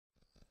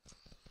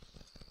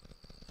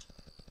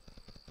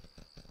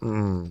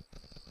Hmm.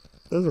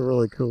 This is a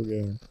really cool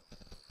game.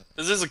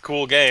 This is a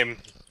cool game.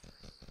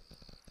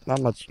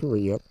 Not much to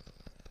it yet,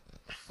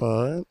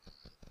 but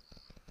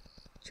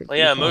should Well, be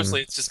yeah, fun.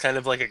 mostly it's just kind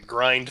of like a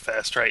grind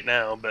fest right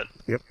now, but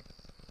Yep.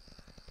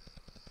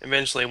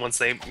 eventually once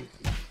they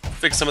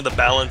fix some of the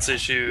balance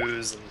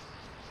issues and...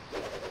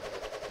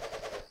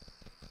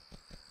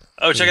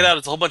 Oh, check it Hmm. out,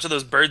 it's a whole bunch of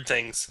those bird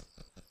things.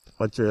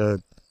 Bunch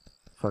of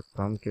fuck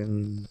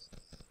pumpkins.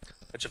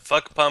 Bunch of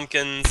fuck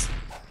pumpkins.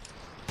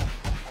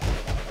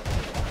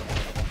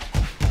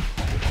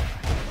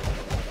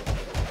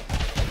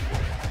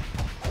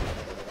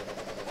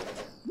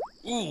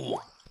 Ooh,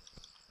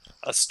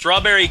 a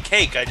strawberry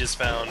cake I just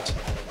found.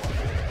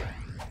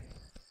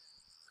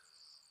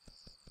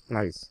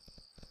 Nice.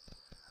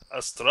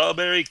 A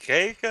strawberry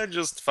cake I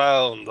just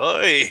found.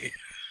 Oi!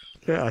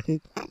 Yeah, I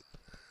think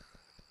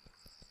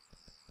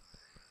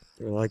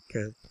they're like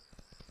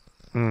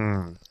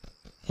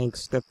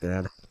Hank's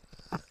stepdad.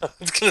 I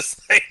was gonna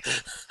say,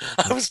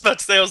 I was about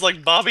to say I was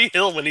like Bobby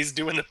Hill when he's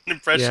doing an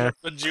impression Yeah, of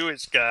a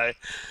Jewish guy.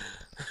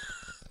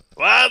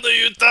 What are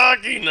you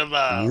talking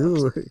about?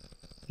 you,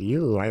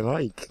 you, I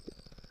like.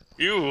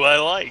 You, I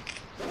like.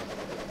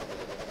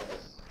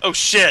 Oh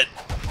shit!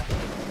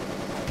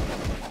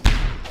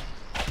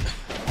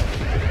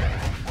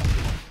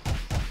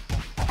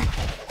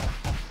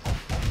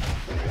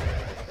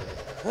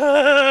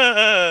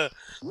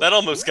 That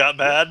almost got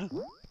bad.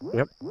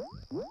 Yep.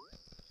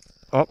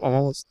 Oh, I'm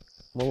almost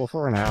level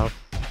 4 now.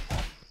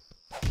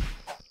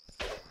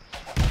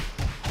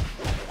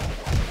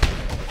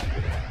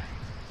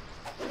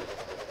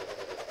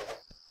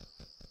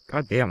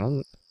 God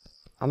damn,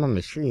 I'm a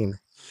machine.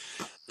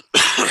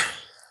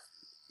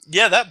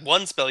 Yeah, that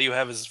one spell you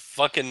have is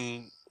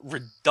fucking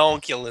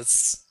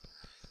redonkulous.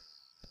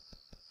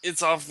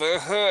 It's off the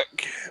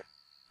hook.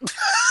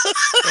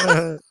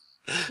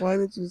 Why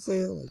did you say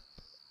it like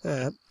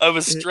that? I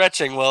was It,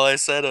 stretching while I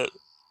said it.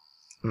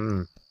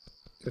 hmm.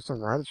 There's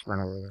some radish men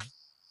over there.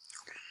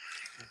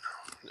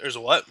 There's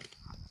a what?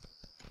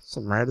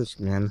 Some radish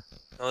men.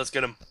 Oh, let's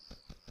get him.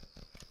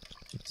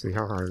 Let's see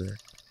how hard they're.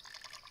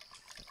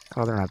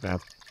 Oh, they're not bad.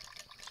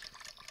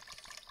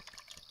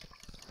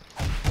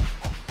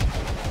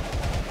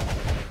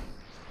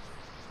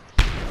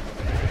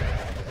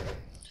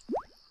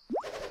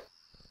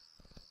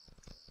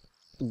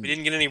 We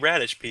didn't get any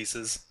radish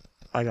pieces.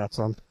 I got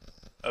some.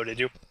 Oh, did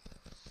you?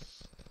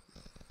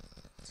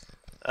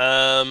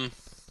 Um.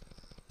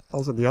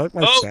 Also, do you like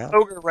my Oh, chat?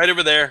 ogre right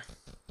over there.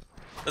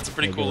 That's a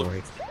pretty Yeah, cool. get away.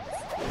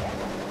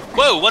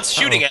 Whoa! What's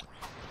Uh-oh. shooting at?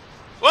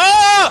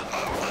 Whoa!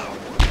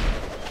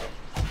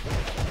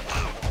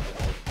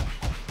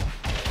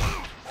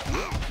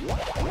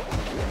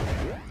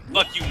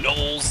 Fuck you,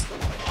 Knowles.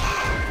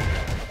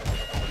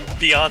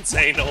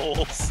 Beyonce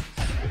Knowles.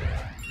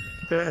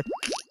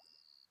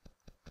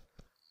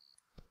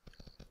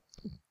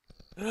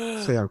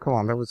 Sam, come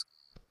on, that was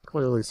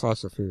clearly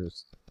Sasha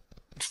Fierce.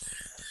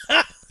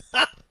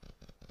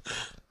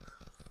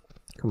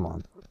 Come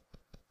on.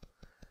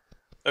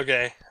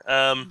 Okay.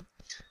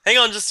 Hang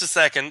on just a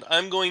second.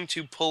 I'm going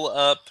to pull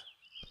up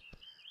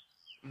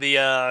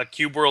the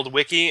Cube World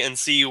wiki and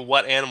see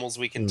what animals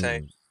we can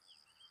take.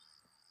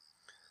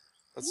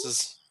 Let's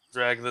just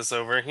drag this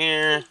over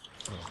here.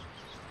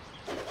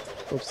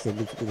 Oops,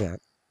 didn't do that.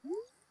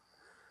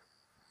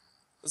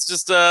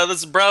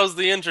 Let's browse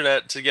the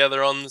internet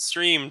together on the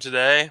stream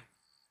today.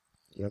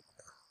 Yep.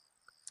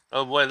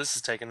 Oh boy, this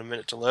is taking a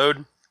minute to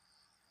load.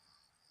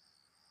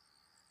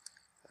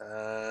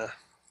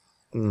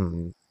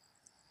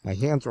 My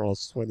hands are all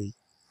sweaty,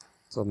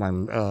 so my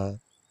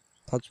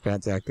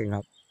touchpad's acting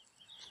up.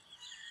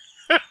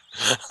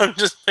 I'm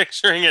just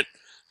picturing it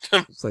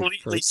It's like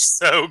completely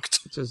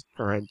soaked. just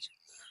dredge.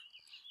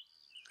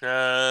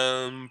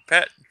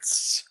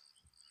 Pets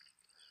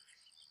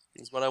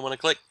is what I want to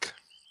click.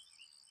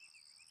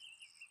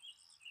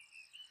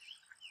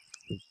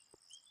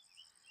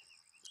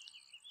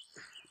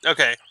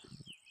 Okay.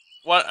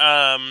 What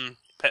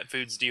pet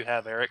foods do you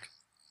have, Eric?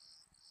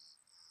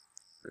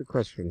 Good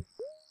question.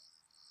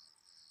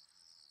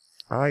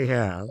 I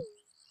have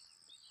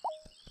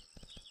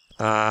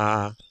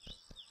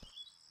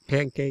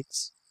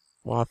pancakes,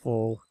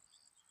 waffle,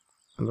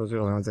 and those are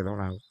the only ones I don't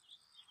have.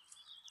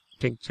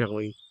 Pink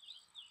chili.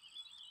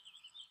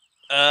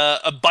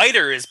 A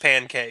biter is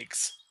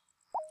pancakes.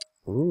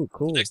 Ooh,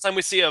 cool. Next time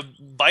we see a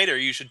biter,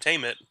 you should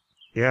tame it.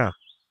 Yeah,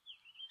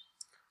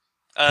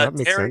 that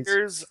makes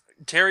sense.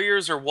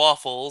 Terriers are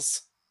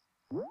waffles.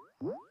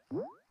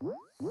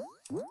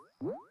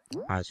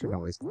 I should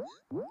always.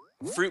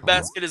 Fruit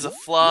basket is a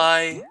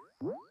fly.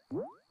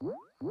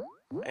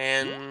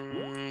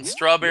 And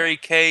strawberry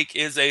cake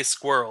is a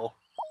squirrel.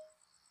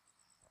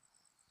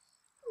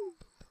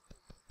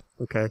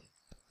 Okay.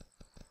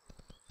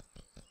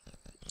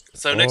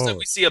 So next time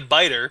we see a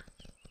biter,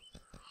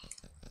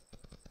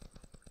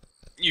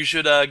 you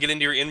should get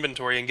into your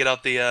inventory and get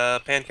out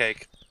the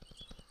pancake.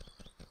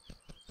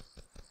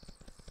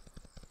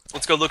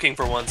 Let's go looking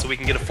for one so we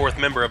can get a fourth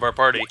member of our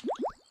party.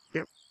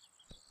 Yep.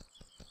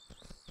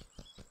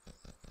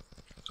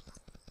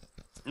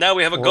 Now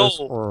we have a Or goal.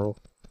 squirrel.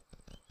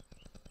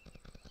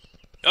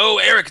 Oh,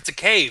 Eric, it's a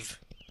cave.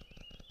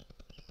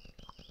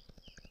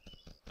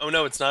 Oh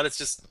no, it's not. It's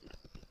just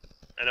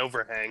an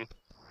overhang.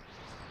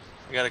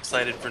 I got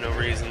excited for no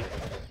reason.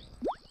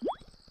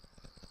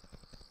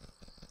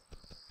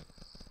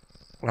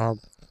 Well.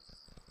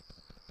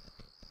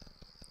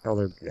 Oh,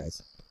 there you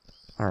guys.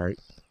 Alright.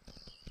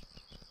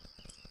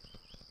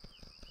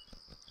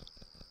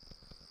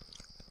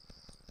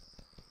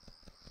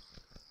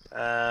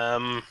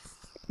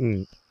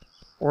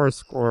 Or a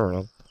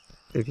squirrel,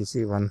 if you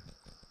see one.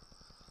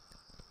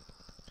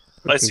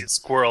 If I see a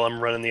squirrel, I'm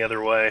running the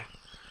other way.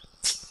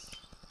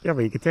 Yeah,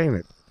 but you can tame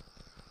it.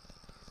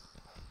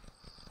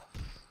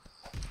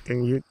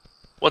 Can you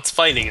What's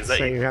fighting? Is that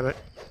say you? you have it?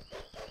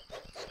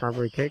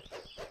 Strawberry cake?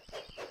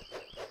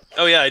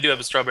 Oh yeah, I do have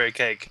a strawberry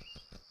cake.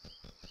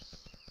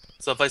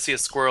 So if I see a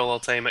squirrel, I'll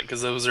tame it,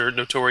 because those are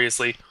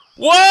notoriously...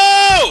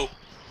 Whoa!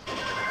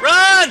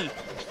 Run!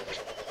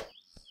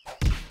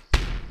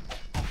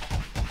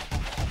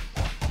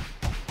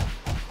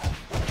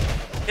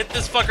 Hit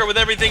this fucker with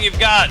everything you've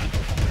got!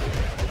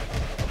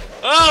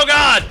 Oh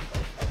god!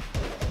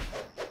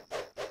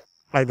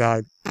 I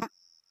died.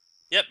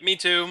 Yep, me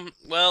too.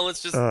 Well,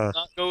 let's just Uh.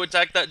 not go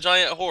attack that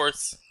giant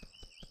horse.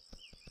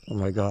 Oh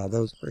my god, that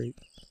was great.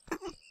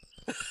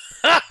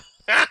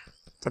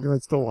 Is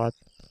anyone still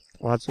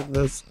watching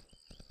this?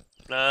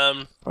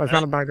 Oh, I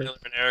found a biter. Tyler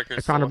and Eric are I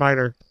found a still-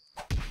 biter.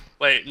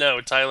 Wait, no,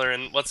 Tyler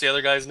and... What's the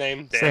other guy's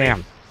name? Danny?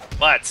 Sam,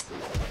 What?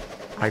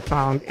 I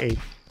found a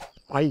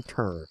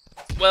biter.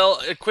 Well,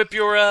 equip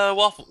your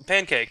waffle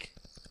pancake.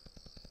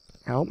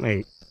 Help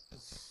me.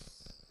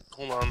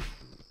 Hold on.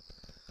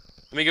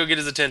 Let me go get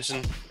his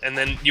attention, and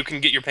then you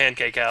can get your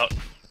pancake out.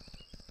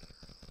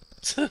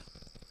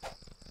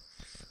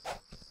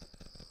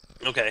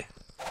 Okay.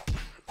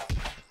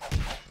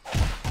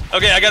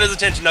 Okay, I got his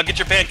attention. Now get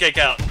your pancake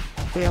out.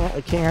 Damn it,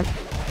 I can't.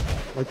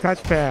 My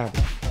touchpad.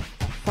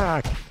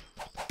 Fuck.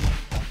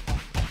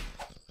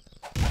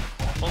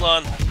 Hold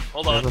on.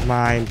 Hold on. Never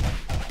mind.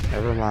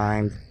 Never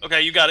mind.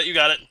 Okay, you got it. You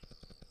got it.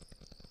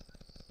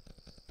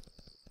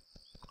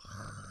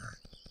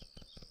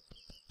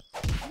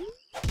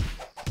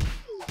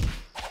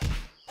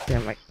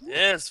 Damn it.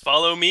 Yes,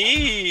 follow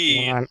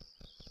me. Come on.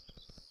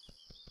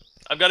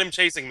 I've got him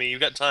chasing me. You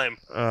got time.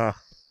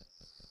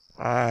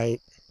 I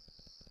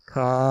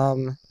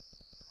come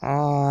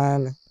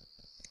on.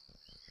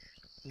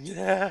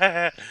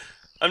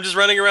 I'm just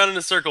running around in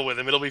a circle with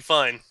him. It'll be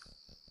fine.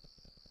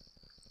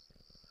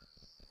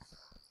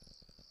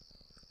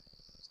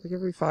 It's like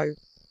every 5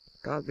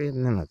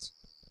 goddamn minutes.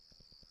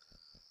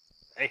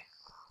 Hey.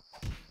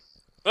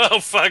 Oh,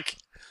 fuck.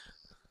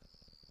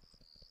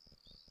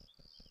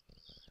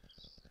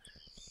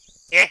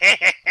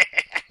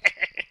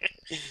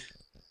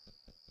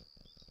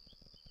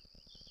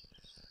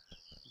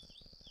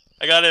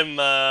 I got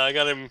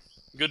him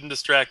good and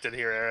distracted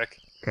here, Eric.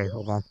 Okay,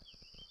 hold on.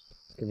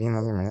 Give me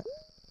another minute.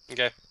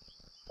 Okay.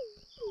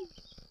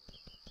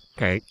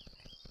 Okay.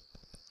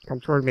 Come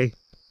toward me.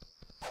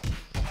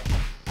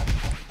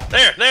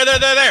 There!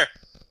 How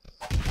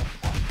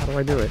do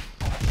I do it?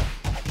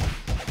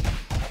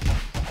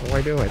 How do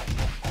I do it?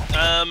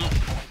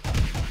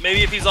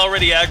 Maybe if he's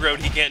already aggroed,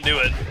 he can't do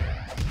it.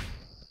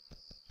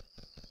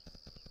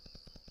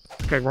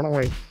 Okay, run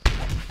away.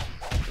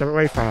 Get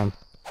away from him.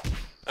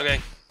 Okay.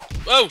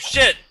 Oh,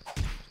 shit!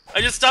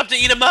 I just stopped to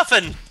eat a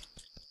muffin!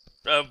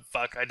 Oh,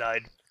 fuck, I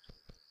died.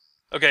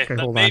 Okay, Okay,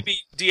 that hold on. maybe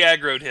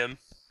de-aggroed him,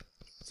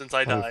 since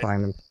I Let me died.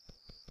 find him.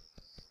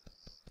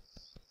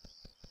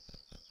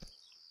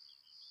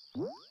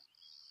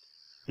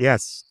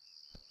 Yes.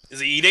 Is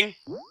he eating?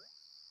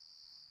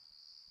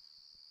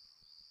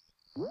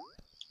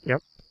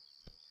 Yep.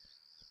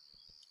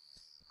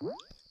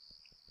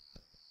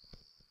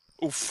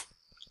 Oof.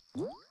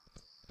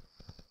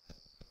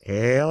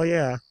 Hell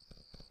yeah.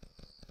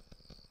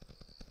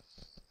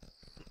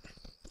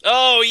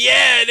 Oh,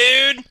 yeah,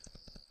 dude!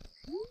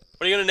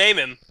 What are you gonna name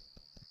him?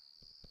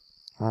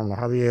 I don't know.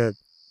 How do you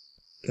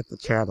get the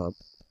chat up?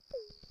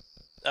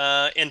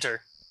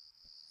 Enter.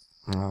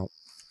 No.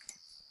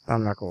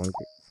 I'm not going to.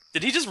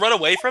 Did he just run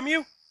away from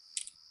you?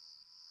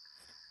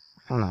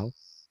 I don't know.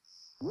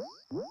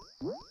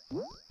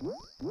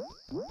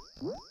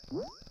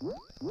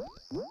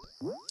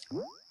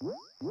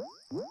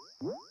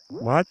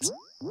 What?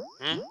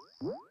 Hmm?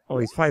 Oh,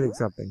 he's fighting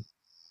something.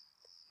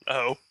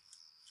 Oh.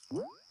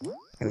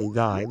 And he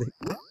died.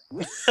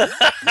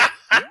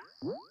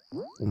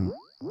 Mm.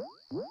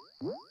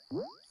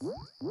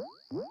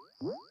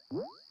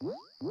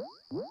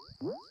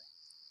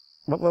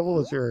 What level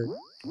is your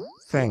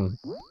thing?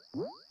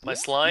 My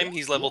slime,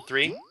 he's level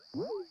 3.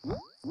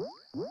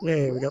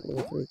 Yay, we got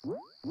level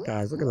 3.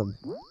 Guys, look at them.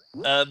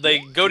 They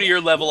go to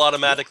your level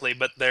automatically,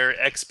 but their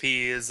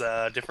XP is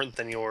different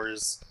than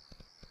yours.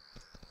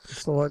 They're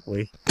so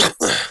ugly.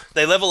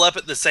 They level up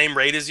at the same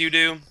rate as you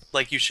do,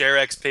 like you share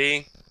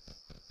XP,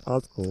 Oh,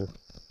 that's cool.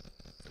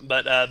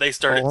 but they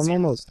start Oh, at I'm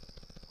almost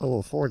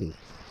level 40.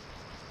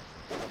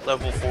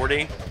 level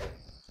 40.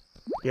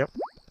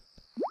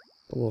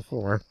 Level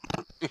 4.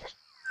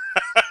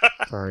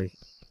 Sorry.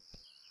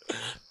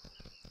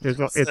 There's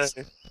no, So,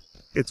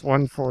 it's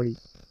 140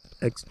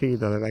 XP to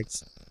the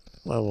next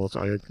level,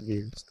 so I get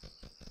confused.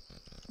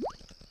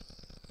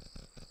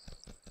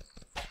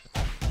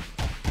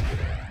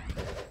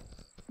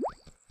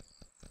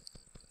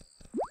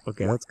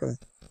 Okay,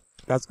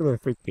 that's gonna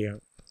freak me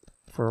out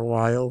for a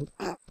while.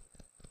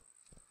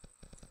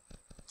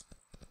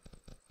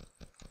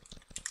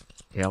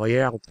 Hell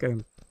yeah, let's get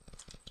him.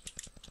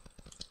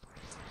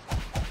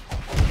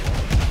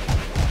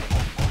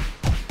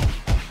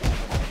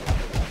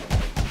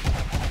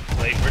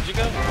 wait, where'd you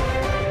go?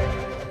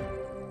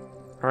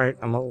 Alright,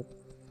 I'm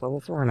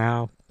level 4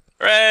 now.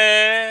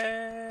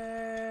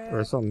 Hooray!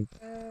 Or some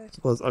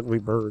those ugly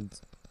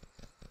birds.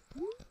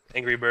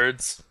 Angry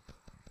Birds.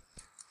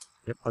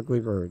 Yep, ugly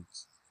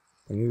birds.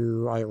 The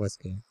new iOS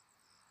game.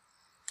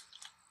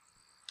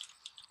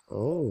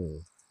 Oh.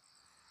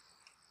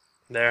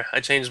 There, I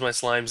changed my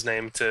slime's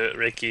name to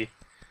Ricky.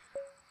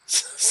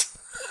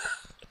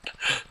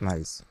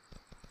 Nice.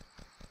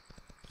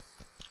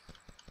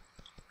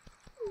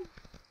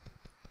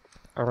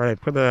 Alright,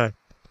 put a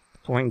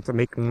point to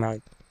making my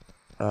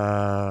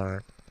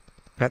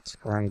pet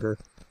stronger.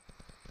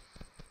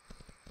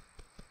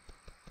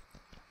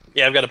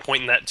 Yeah, I've got a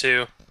point in that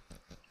too.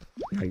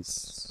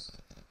 Nice.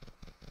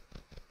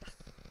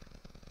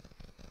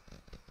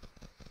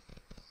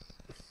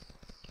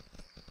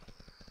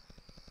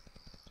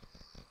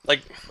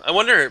 Like, I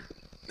wonder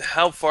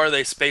how far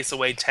they space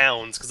away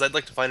towns, because I'd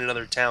like to find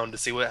another town to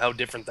see how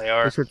different they We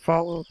are. should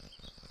find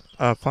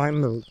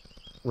the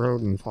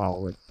road and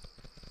follow it.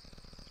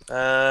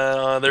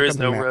 There Look is at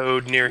the no map.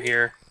 road near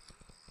here.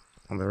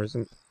 Oh, there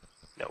isn't.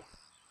 No.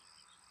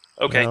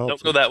 Okay, No.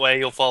 don't go that way,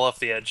 you'll fall off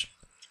the edge.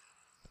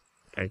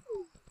 Okay.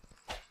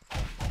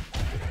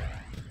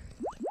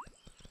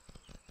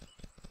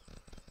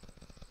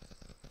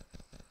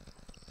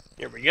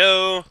 Here we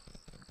go.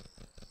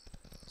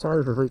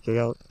 Sorry for freaking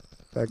out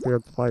back there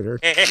at the fighter.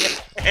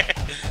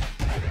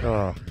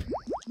 Oh.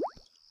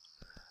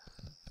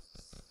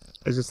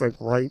 It's just like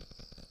right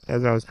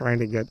as I was trying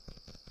to get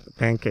the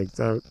pancakes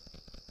out,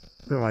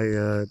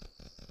 my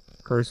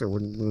cursor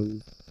wouldn't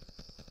move.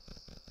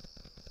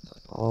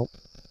 Oh.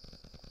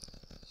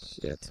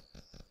 Shit.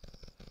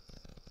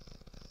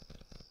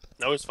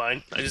 No, it's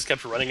fine. I just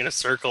kept running in a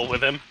circle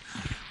with him.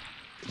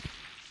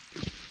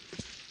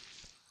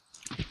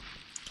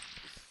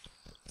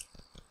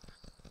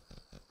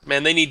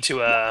 Man, they need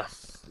to,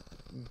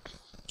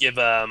 give,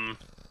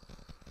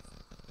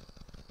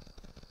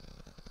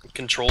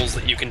 controls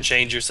that you can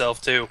change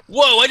yourself to.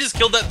 Whoa, I just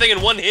killed that thing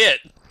in one hit!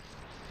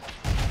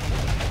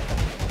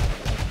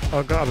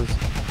 Oh god, it's...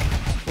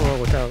 Oh,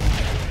 look out.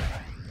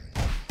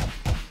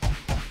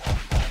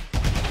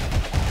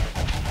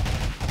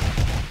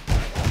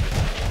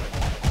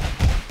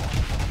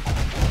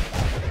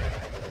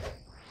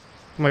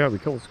 Oh my god, we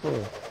killed a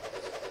squirrel.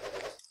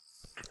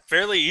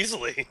 Fairly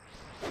easily.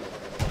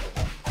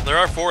 There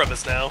are 4 of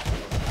us now.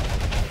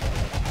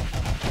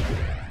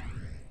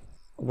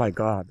 Oh my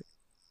god.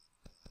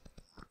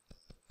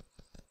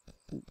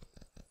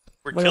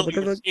 We're Well, killing look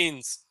at the-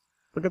 machines.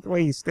 Look at the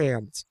way he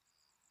stands.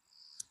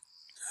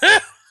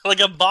 Like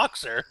a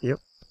boxer. Yep.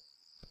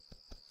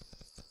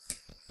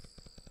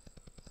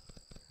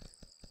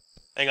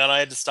 Hang on, I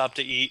had to stop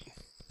to eat.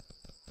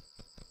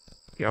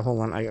 Yeah,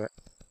 hold on, I gotta...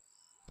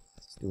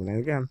 Just doing it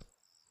again.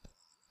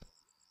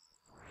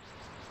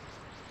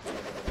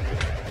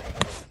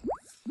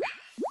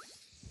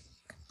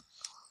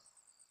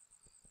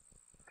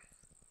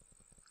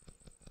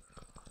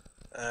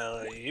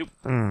 Yep.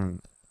 Hmm.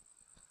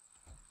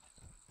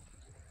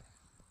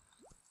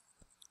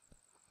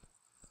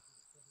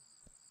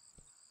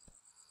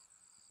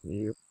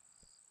 Yep.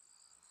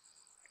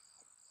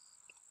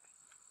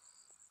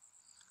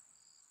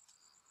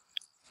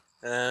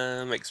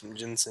 Make some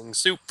ginseng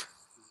soup.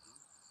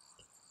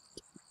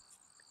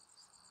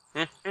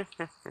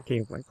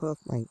 Okay, wipe off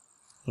my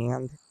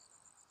hand.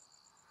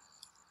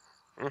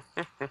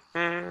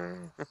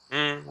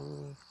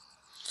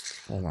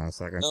 Hold on a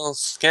second. What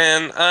else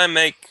can I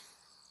make?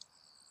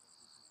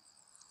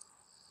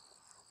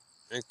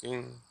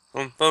 Making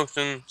some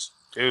potions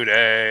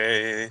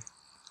today.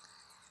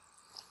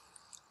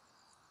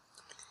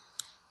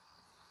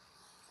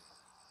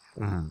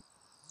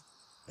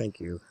 Thank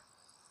you.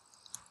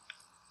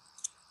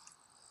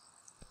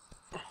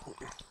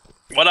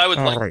 What I would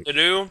All like right. to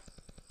do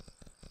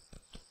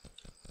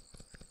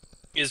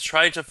is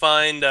try to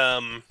find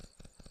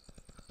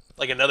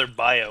like another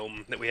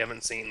biome that we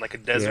haven't seen, like a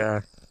desert.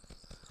 Yeah.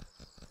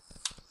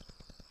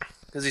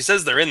 Because he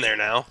says they're in there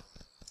now.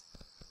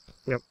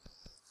 Yep.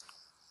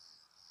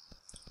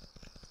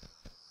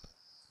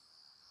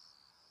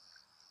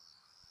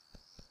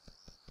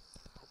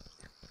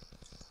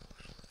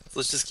 So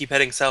let's just keep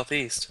heading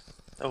southeast.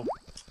 Oh.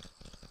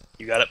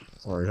 You got it.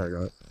 Sorry, I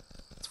got it.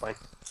 It's fine.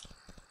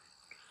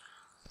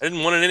 I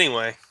didn't want it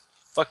anyway.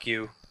 Fuck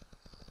you.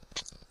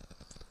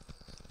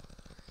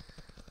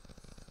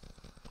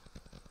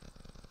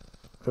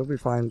 Hope we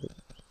find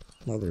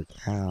another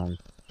town.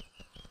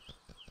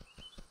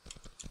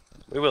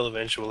 We will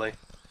eventually.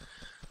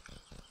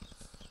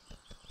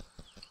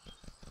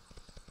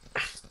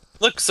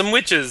 Look, some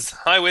witches.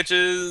 Hi,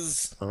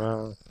 witches.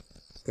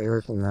 Stay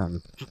away from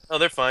them. Oh,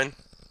 they're fine.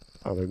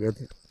 Oh, they're good?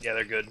 Yeah,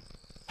 they're good.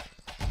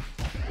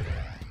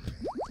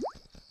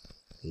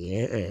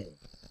 Yeah.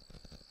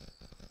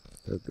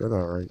 They're good,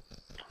 alright.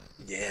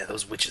 Yeah,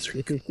 those witches are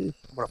good. I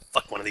want to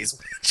fuck one of these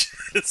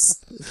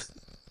witches.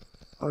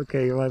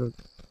 Okay, you might have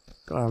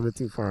gone a bit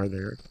too far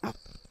there.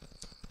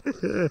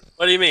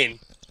 What do you mean?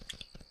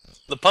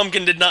 The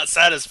pumpkin did not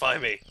satisfy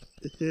me.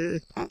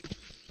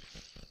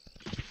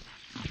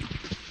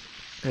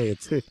 Hey,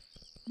 it's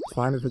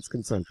fine if it's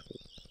consensual.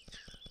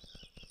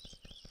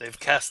 They've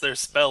cast their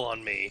spell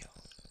on me.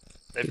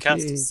 They've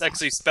cast a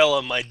sexy spell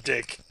on my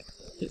dick.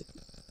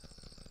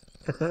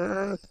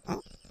 We're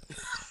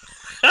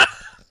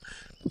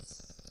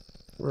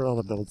all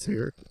adults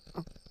here.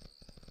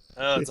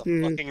 Oh, it's a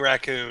fucking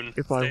raccoon.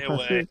 Stay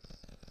away.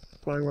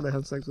 If I want to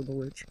have sex with a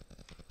witch.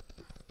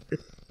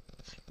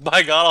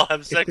 By God, I'll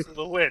have sex with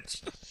a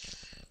witch.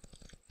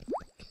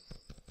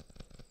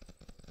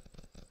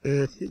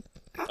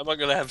 I'm not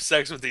gonna have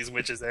sex with these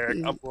witches, Eric.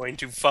 I'm going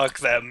to fuck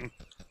them.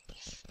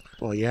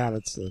 Well, yeah,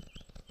 that's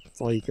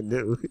all you can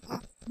do.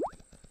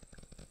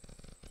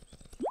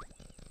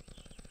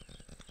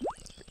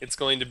 It's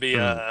going to be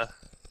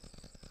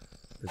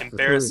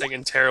embarrassing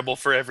and terrible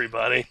for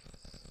everybody.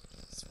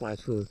 Splash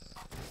the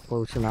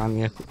lotion on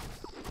you.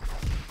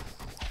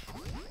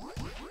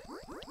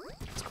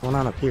 What's going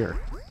on up here?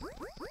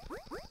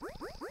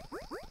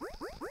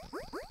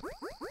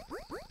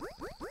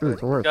 Ooh,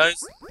 it's work.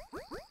 Guys,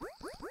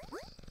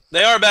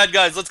 they are bad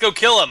guys. Let's go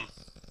kill them.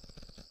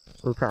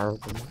 We're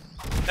powerful.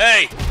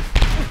 Hey!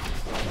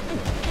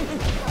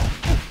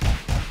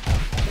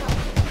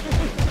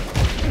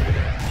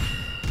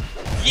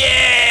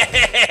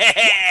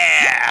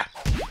 Yeah!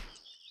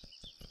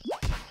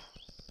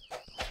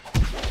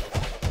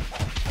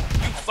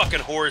 You fucking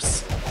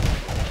horse.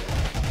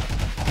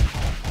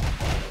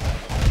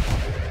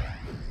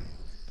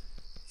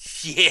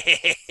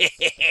 Yeah!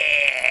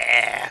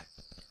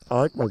 I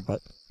like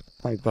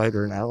my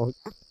biter now.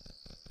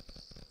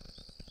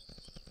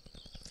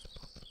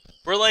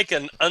 We're like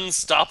an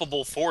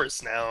unstoppable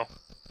force now.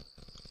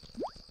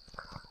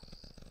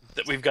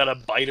 That we've got a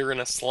biter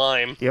and a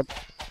slime. Yep.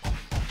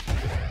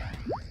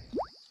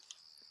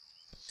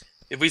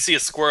 If we see a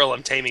squirrel,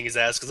 I'm taming his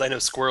ass, because I know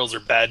squirrels are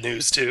bad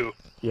news, too.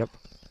 Yep.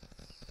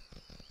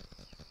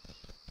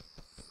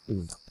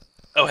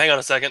 Oh, hang on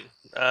a second.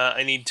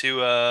 I need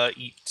to,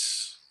 eat.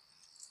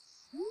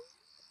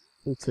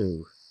 Me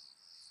too.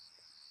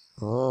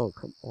 Oh,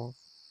 come on.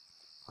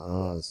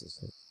 Oh, this is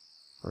the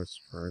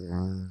first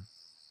one.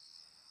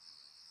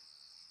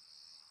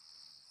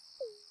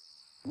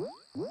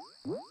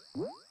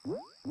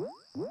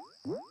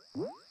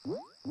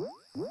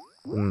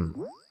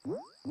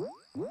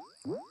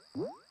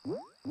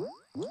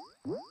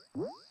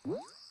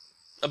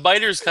 A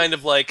biter's kind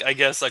of like, I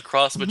guess, a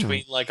cross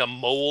between, like, a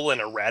mole and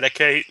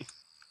Eradicate.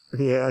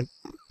 Yeah.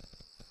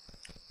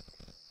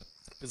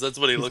 Because that's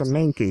what he looks like.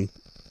 He's a Mankey.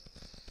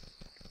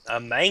 A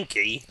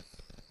Mankey?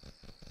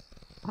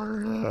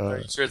 Are you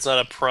Uh, sure it's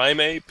not a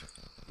Primeape?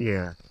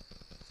 yeah.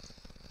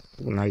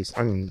 Nice.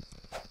 I mean,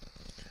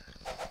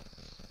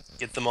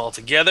 Get them all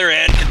together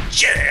and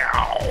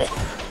ka-chow!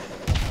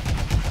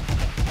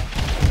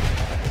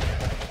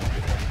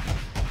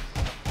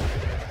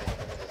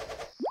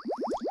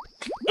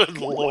 Good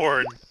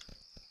lord.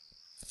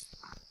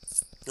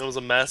 That was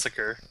a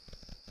massacre.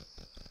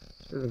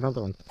 there's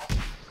another one.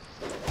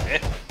 Eh.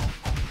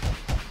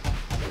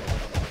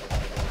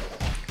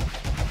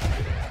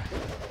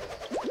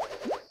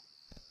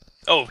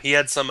 Oh, he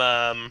had some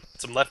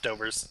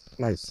leftovers.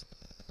 Nice.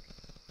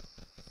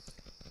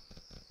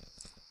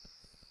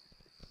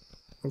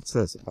 What's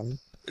this, buddy?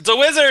 It's a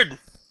wizard!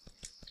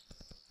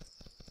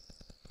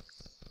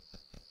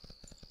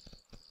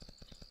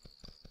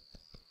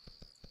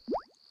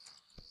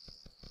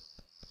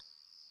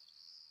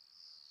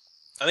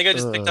 I think I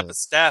just picked up a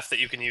staff that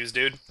you can use,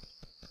 dude.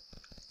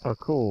 Oh,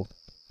 cool.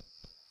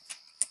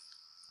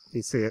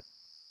 You see it?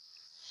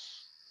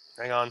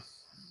 Hang on.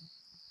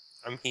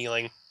 I'm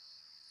healing.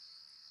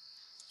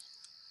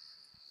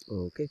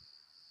 Okay.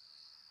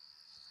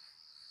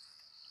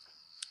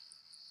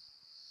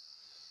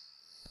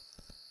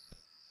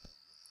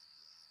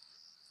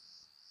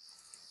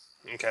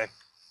 Okay.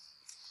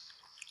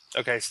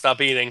 Okay,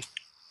 stop eating.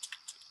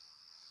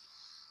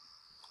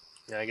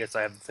 Yeah, I guess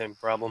I have the same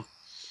problem.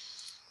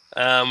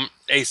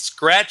 A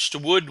scratched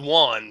wood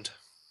wand.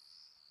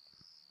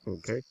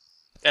 Okay.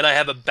 And I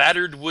have a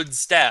battered wood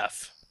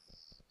staff.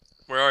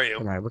 Where are you?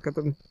 Can I look at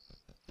them?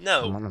 I'm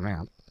No. on the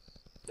map.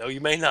 No,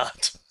 you may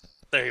not.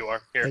 There you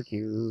are. Here. Thank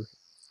you.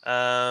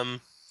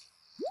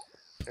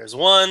 There's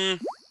one,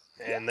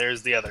 and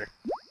there's the other.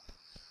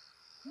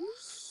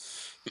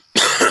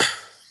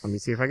 Let me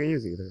see if I can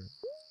use either.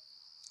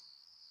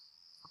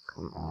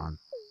 Come on.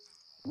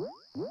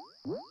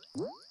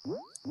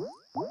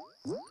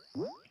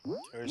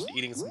 There's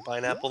eating some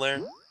pineapple there.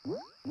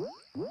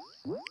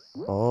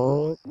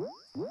 Oh,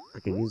 I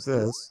can use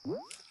this.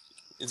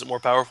 Is it more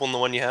powerful than the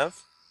one you have?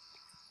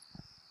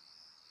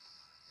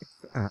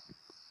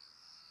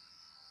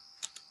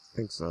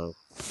 think so.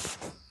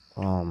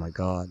 Oh my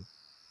god.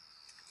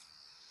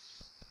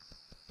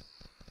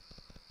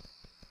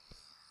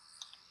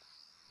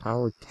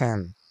 Power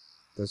 10.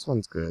 This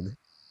one's good.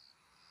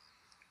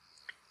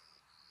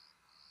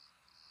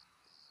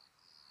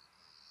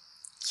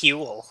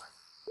 Cool.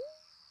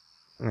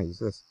 I'm gonna use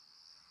this.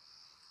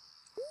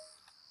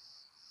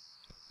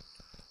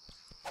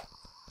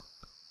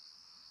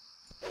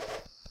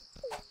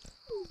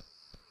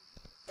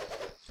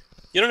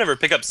 You don't ever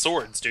pick up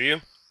swords, do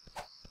you?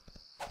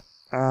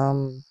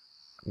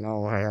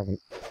 No, I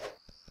haven't.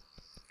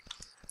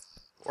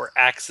 Or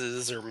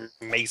axes, or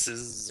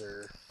maces,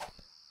 or...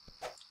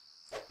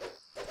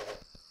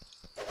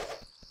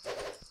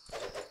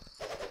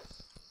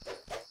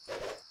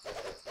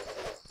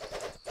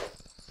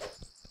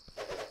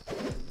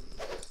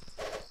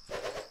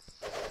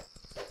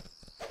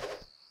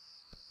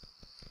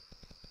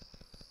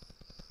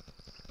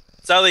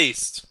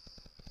 Southeast.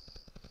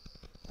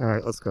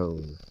 Alright, let's go.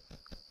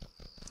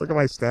 Look at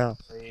my staff.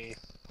 Hey,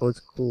 It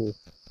looks cool.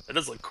 that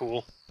does look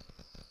cool.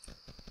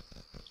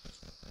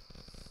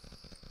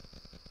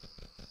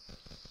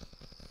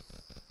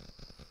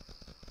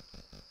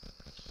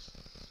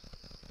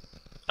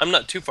 I'm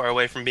not too far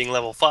away from being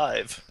level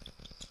 5.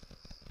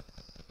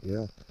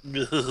 Yeah.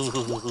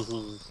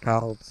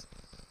 Cows.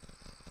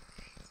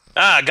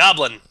 Ah,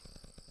 goblin!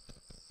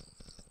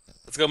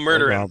 Let's go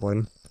murder him.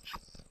 Goblin.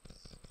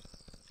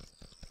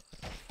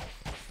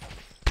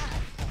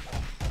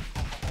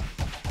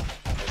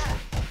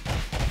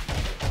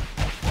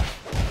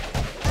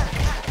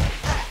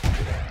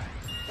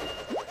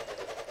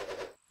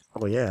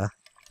 Oh yeah.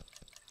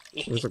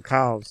 There's some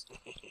cows.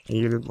 And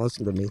you didn't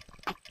listen to me.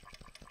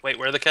 Wait,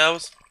 where are the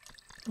cows?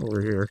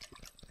 Over here.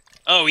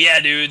 Oh yeah,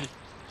 dude.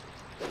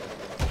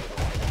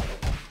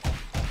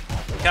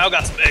 Cow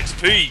got some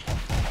XP.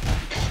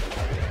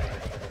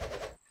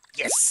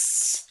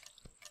 Yes.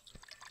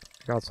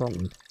 Got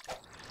something.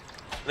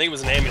 I think it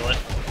was an amulet.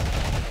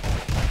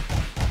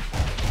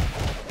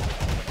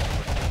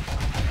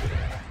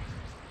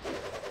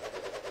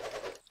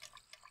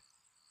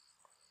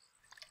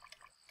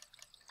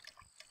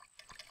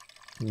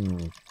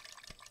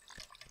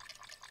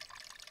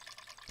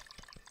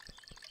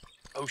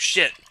 Oh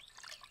shit.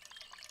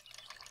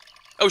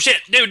 Oh shit,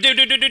 dude.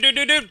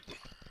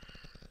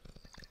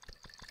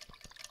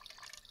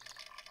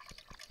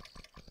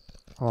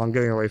 Oh, I'm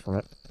getting away from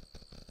it.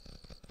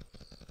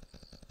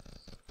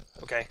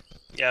 Okay.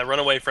 Yeah, run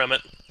away from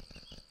it.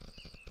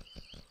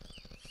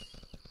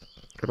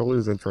 Gonna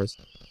lose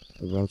interest.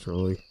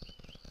 Eventually.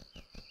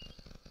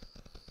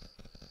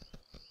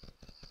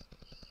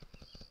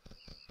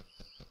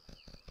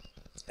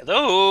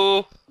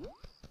 Hello?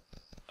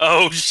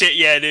 Oh shit,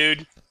 yeah,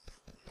 dude.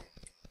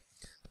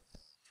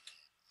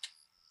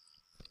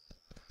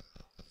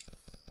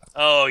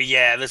 Oh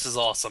yeah, this is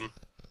awesome.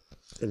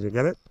 Did you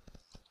get it?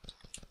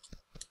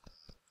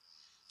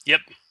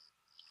 Yep.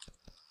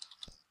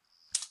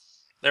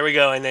 There we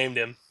go, I named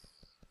him.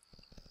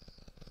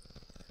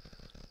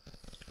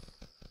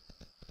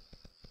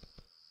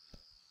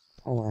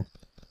 Hold on.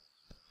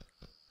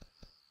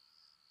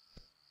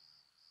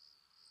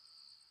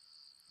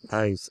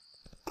 Nice.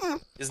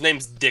 His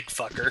name's Dick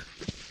Fucker.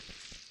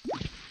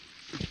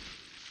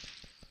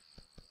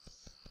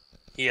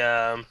 He's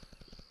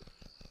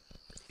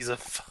a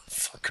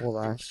fucker. Hold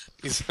on.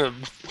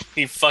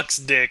 He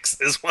fucks dicks,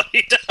 is what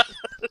he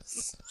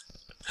does.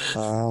 I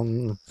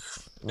don't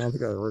think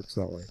that works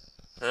that way.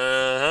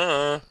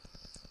 Uh-huh.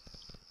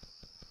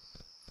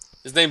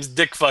 His name's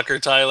Dick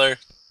Fucker, Tyler.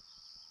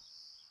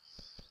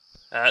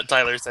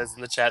 Tyler says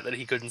in the chat that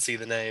he couldn't see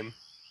the name.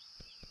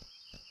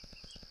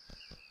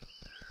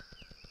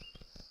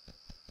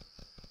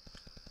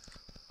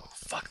 Oh,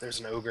 fuck,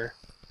 there's an ogre.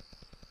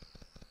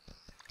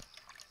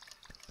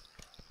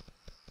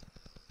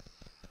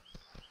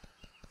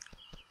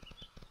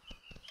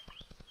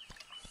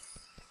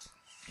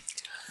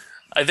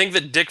 I think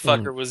that Dick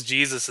Fucker was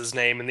Jesus'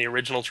 name in the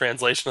original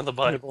translation of the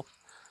Bible.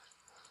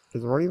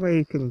 Is there any way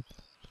you can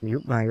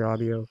mute my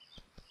audio?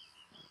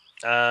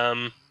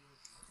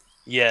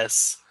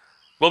 Yes.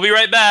 We'll be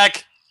right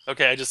back!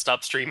 Okay, I just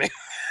stopped streaming.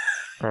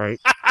 Alright.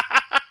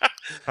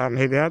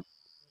 Hey Dad?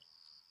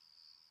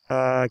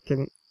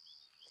 Do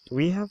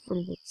we have one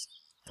of those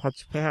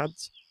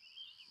touchpads?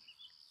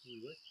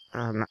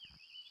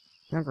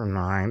 Never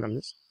mind. I'm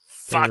just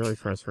Fuck! really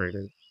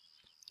frustrated.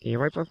 Can you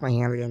wipe off my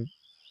hand again?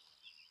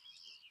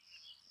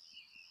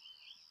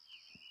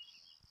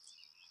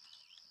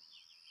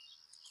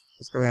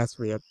 It's gonna ask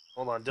me at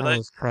Hold on, did one I? of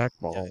those track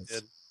Yeah, I balls.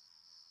 did.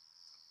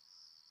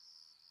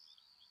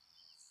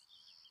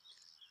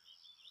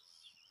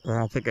 I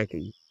don't think I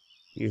can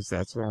use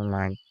that, so never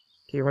mind.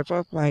 Can you wipe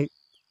off my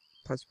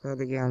touchpad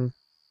again?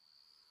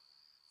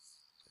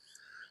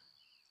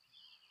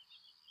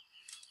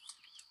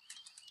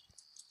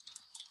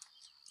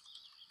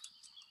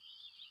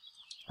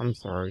 I'm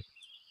sorry.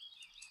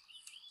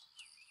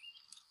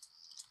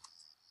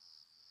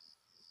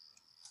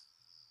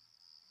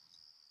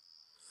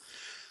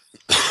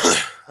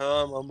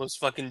 Oh, I'm almost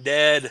fucking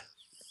dead.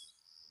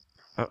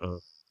 Uh-oh.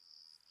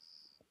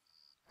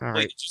 All Wait,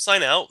 right. did you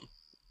sign out?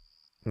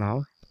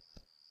 No.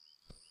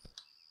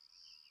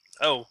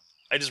 Oh,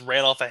 I just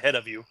ran off ahead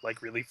of you,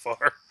 like really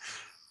far.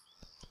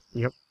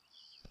 Yep.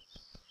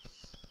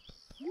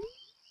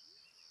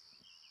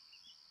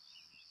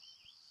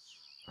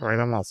 All right,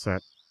 I'm all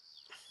set.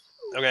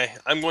 Okay,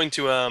 I'm going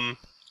to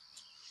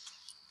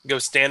go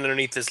stand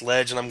underneath this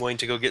ledge, and I'm going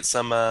to go get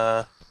some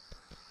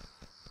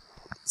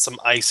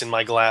ice in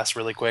my glass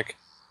really quick.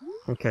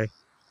 Okay.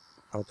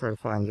 I'll try to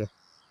find you.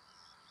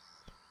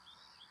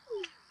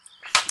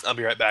 I'll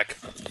be right back.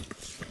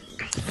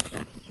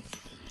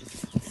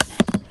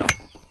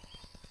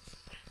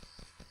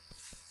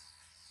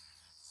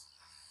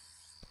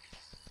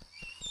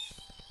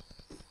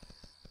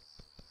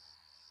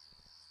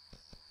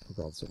 It's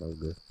also no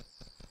good.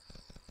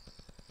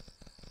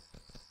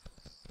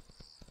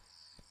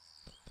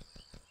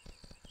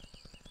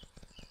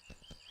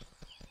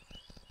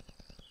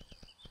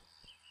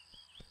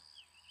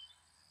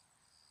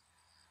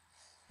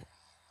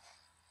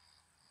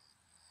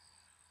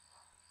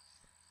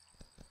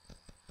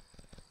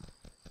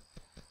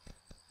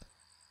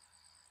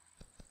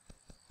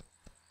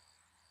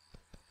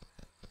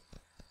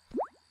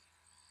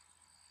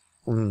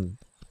 Hmm.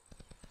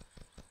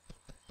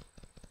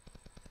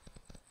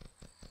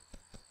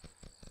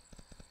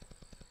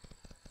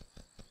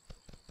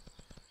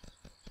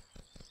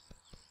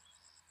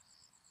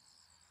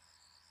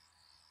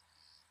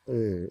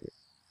 Uh,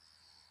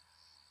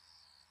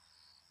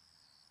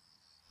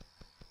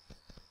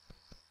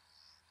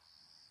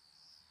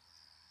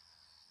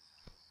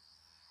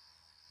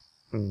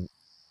 hmm.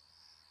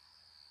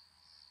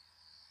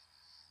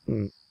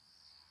 Hmm.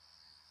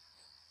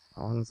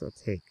 How long does that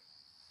take?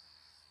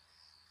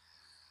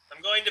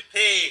 I'm going to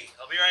pee.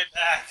 I'll be right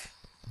back.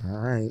 All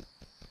right.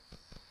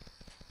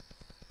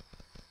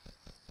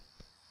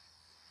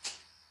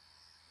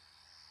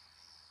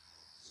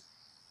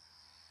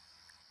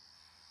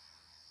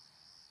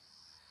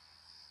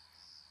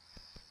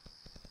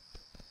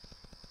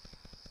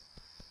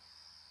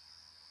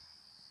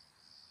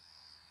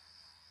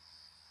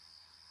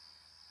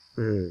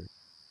 Uh,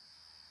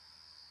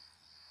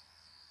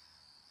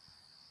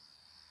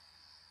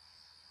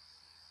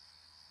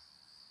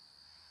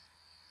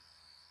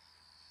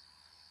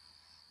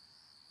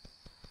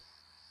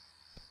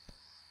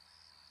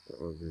 that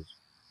was just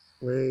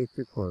way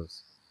too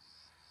close.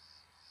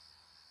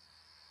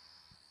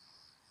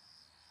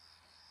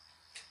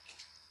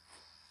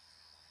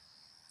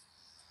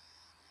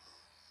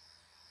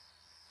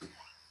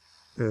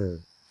 Uh,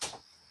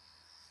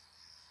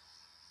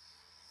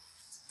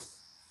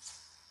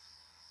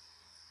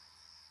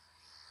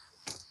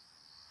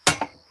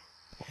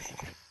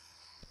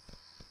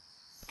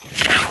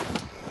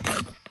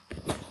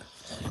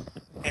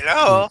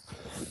 Hello.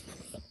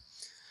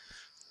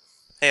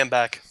 Hey, I'm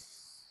back.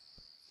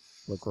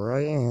 look where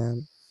I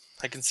am.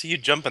 I can see you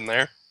jumping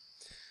there.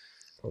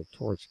 Oh,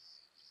 torch.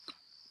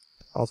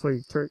 Also,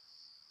 you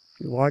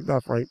logged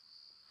off right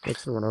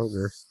next to an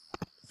ogre.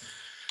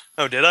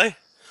 Oh, did I?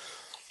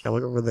 Yeah,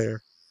 look over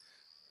there.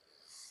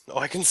 Oh,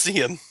 I can see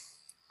him.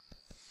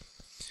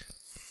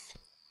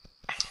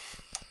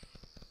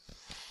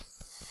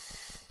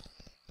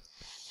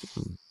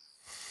 Hmm.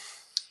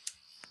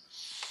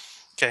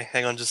 Okay,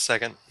 hang on just a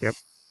second. Yep.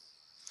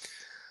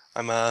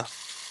 I'm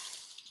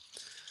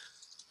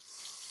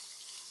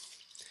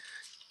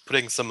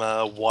putting some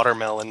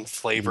watermelon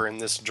flavor in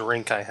this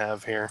drink I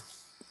have here.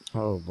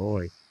 Oh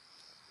boy.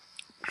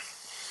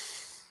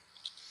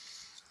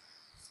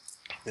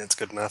 It's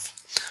good enough.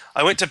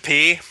 I went to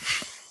pee,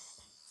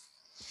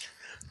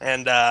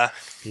 and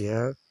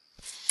Yeah.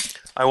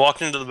 I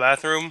walked into the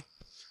bathroom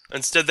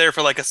and stood there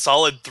for like a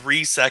solid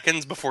 3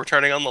 seconds before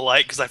turning on the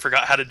light because I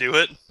forgot how to do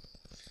it.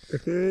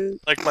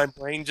 Like my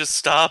brain just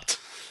stopped.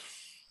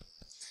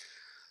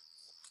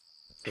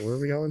 So where are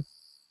we going?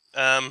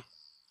 Hang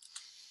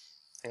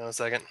on a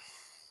second.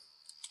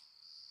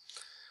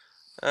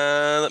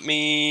 Let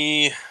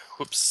me,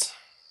 whoops,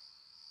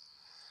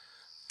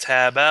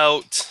 tab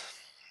out,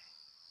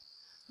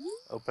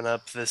 open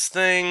up this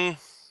thing.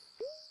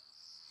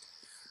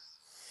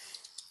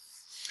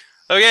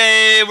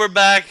 Okay, we're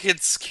back.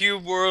 It's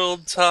Cube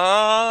World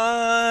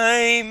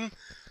time.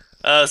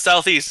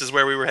 Southeast is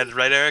where we were headed,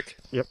 right, Eric?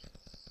 Yep.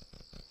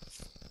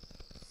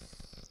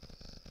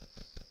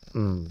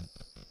 Hmm.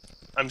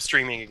 I'm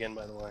streaming again,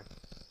 by the way.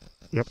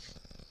 Yep.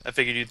 I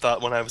figured you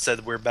thought when I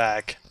said we're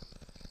back.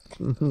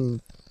 Mm-hmm.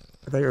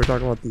 I thought you were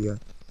talking about the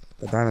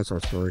dinosaur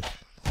story.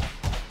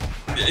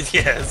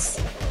 Yes.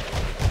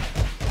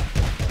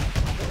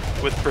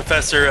 With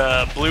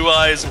Professor Blue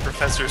Eyes and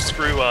Professor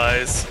Screw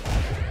Eyes.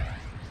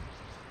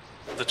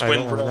 The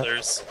twin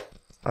brothers.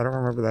 I don't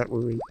remember that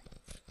movie.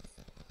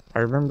 I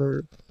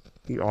remember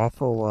the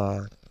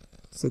awful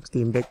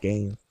 16-bit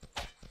game.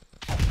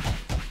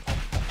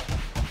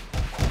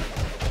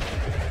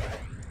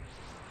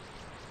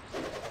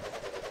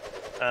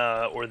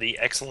 Or the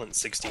excellent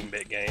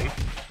 16-bit game.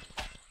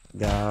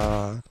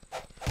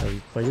 Have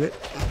you played it?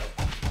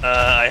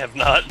 I have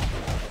not.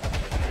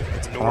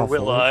 It's Nor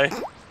will awful.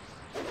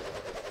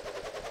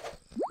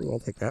 I. Ooh, I'll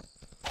take that.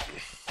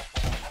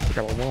 I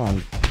got a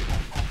wand.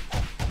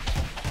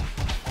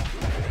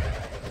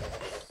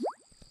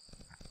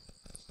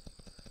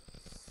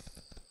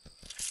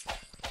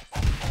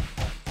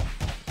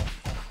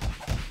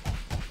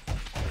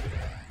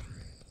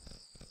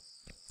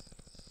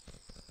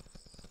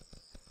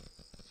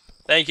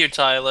 Thank you,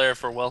 Tyler,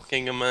 for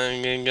welcoming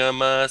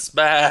us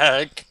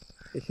back.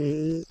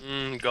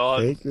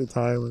 God. Thank you,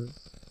 Tyler.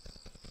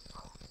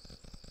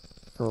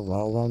 For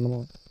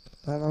well,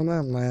 I don't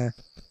know, man.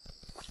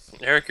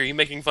 Eric, are you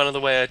making fun of the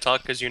way I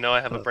talk because you know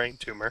I have a brain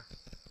tumor?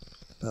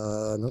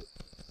 Nope.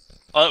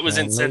 Oh, it was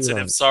No, you insensitive.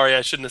 don't. Sorry,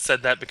 I shouldn't have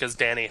said that because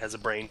Danny has a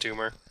brain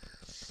tumor.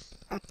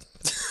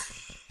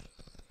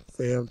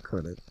 Sam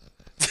couldn't.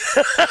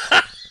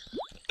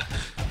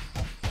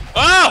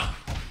 Oh!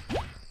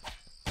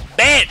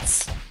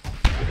 Bats!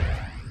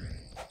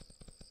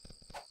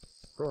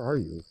 Where are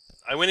you?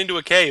 I went into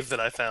a cave that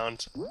I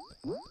found.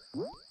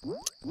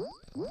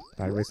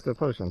 I wasted a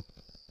potion.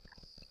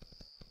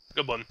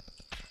 Good one.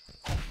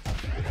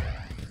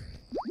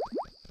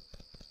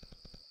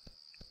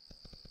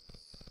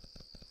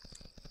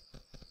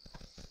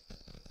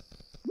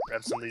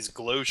 Grab some of these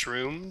glow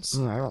shrooms.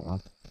 I don't know.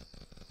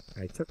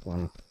 I took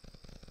one.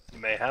 You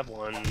may have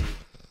one.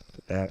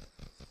 That.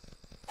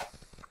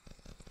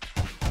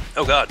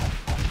 Oh god.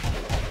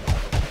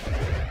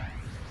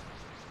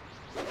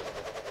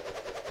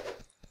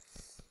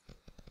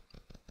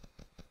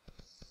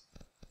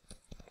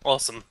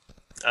 Awesome.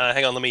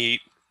 Hang on, let me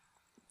eat.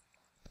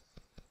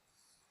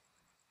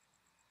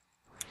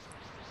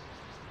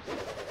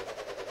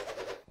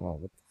 Oh,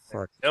 what the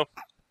fuck? No.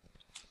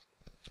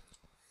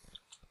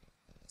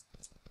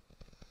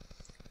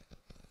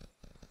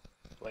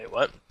 Wait,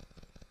 what?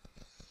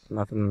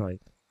 Nothing like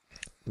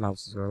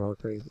mouses are all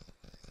crazy.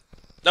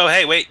 Oh,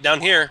 hey, wait,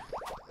 down here.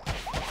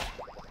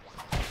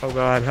 Oh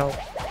god, help.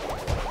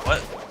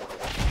 What?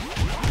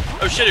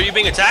 Oh shit, are you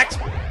being attacked?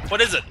 What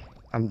is it?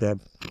 I'm dead.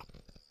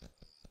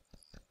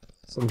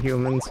 Some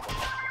humans.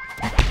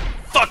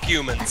 Fuck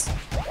humans!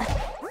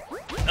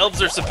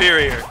 Elves are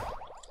superior.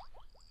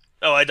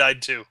 Oh, I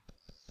died too.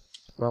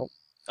 Well,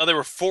 Oh, there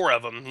were 4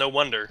 of them. No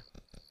wonder.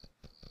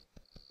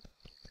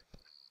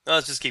 Oh,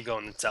 let's just keep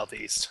going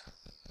southeast.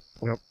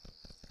 Yep.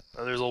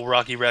 Oh, there's old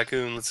Rocky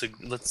Raccoon. Let's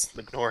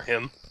ignore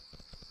him.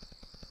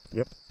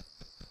 Yep.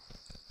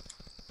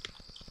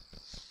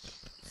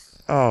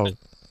 Oh,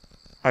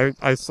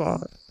 I saw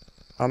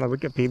on the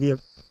Wikipedia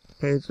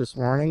page this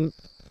morning.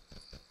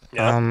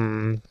 Yeah.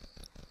 In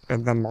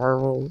the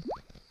Marvel,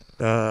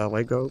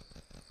 Lego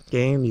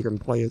game, you can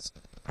play as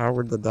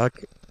Howard the Duck.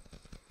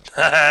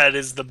 That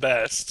is the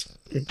best.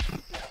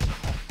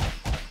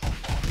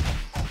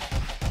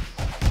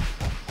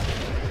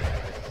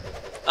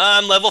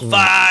 I'm level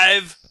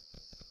 5!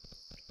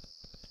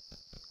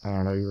 I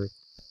don't know, you were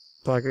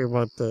talking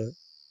about the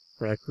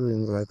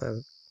raccoons, I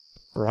thought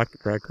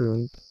Rocket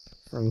Raccoon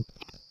from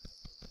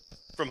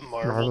From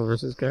Marvel Marvel.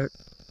 vs.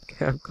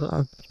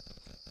 Capcom.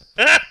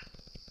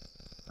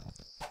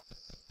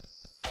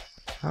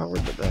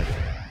 Howard the Duck.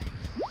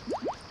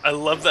 I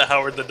love that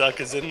Howard the Duck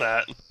is in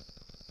that.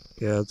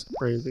 Yeah, it's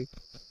crazy.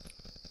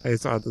 I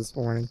saw it this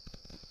morning.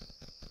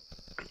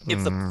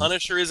 If the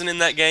Punisher isn't in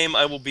that game,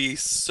 I will be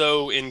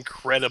so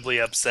incredibly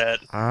upset.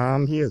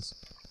 He is.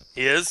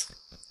 He is?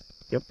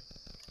 Yep.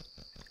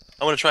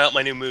 I want to try out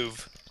my new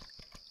move.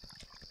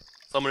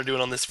 So I'm going to do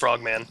it on this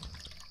frogman.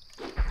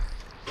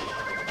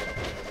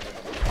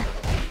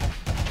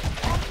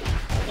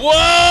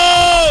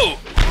 Whoa!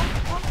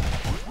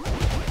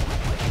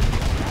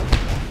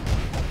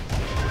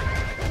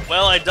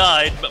 Well, I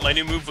died, but my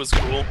new move was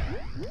cool.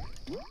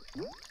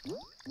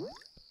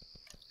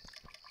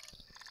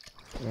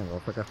 Yeah,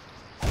 motherfucker.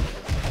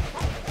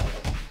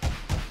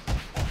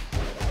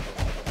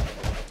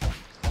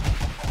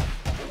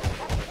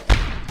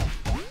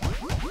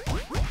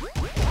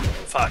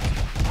 Fuck.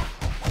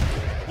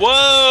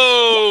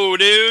 Whoa,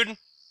 dude!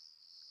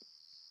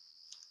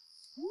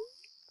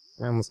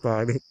 I almost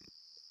died.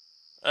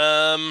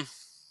 I'm,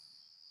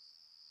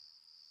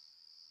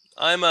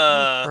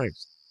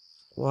 Christ.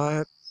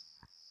 What?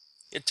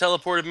 it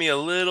teleported me a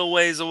little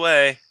ways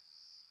away.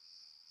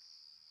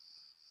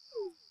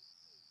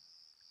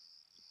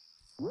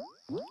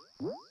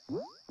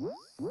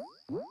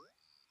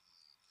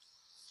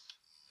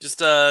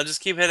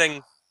 Just keep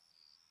heading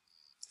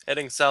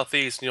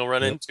southeast and you'll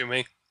run into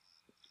me.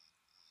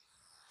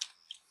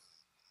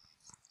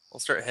 I'll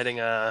start heading,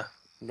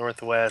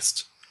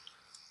 northwest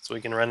so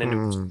we can run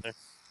into each other.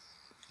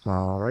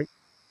 Alright.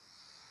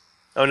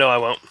 Oh no, I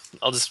won't.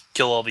 I'll just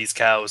kill all these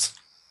cows.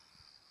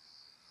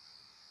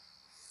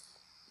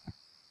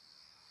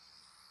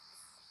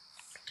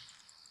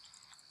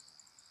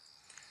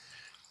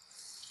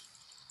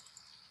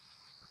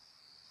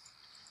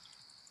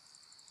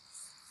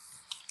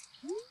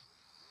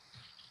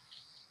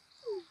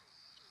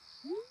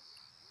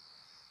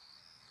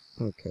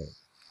 Okay.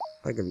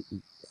 I gotta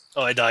eat.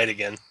 Oh, I died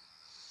again.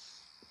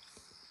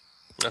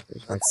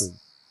 There's my food.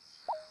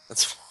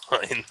 That's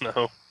fine,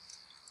 though.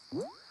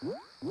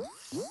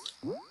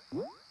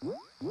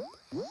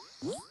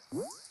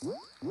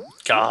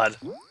 God.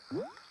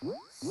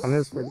 I'm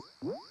just waiting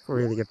for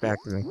you to get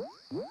back to me.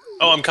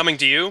 Oh, I'm coming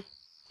to you?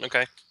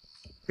 Okay.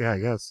 Yeah, I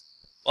guess.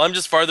 Well, I'm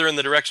just farther in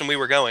the direction we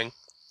were going.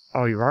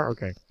 Oh, you are?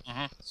 Okay.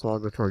 Mhm. So I'll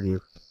go toward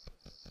you.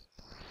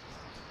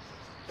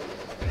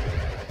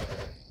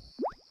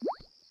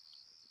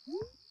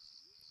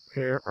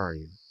 Where are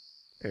you?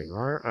 There you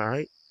are.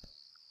 Alright.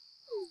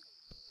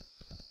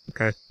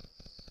 Okay.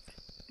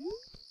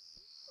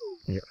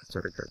 Yeah, that's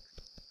sort of good.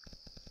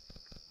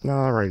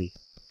 Alrighty.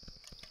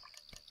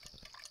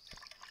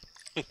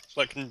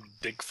 Fucking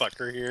big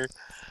fucker here.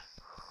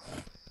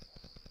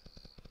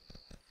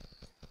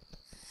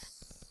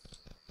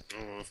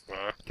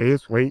 Can you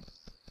just wait?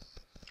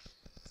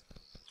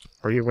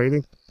 Are you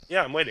waiting?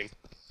 Yeah, I'm waiting.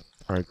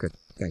 Alright, good.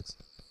 Thanks.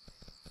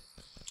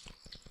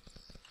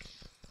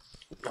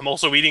 I'm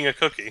also eating a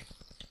cookie.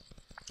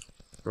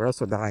 We're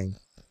also dying.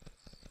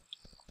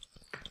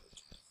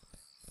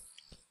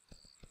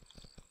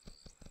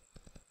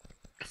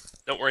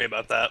 Don't worry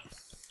about that.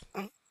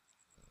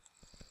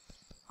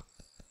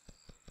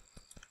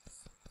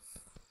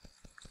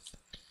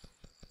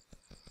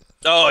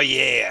 Oh,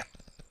 yeah.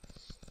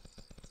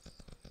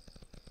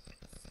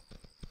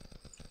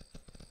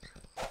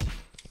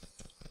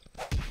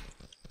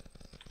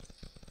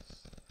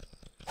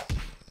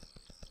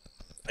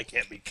 I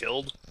can't be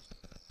killed.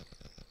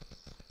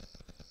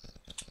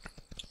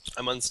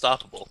 I'm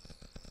unstoppable.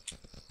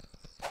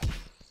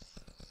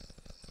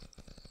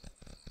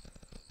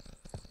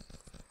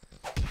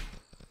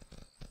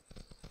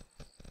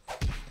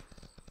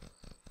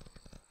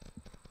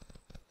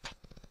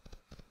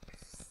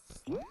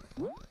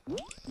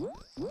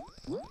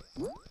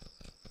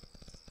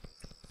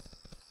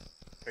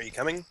 Are you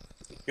coming?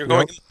 You're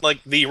going in,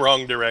 like, the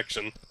wrong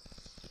direction.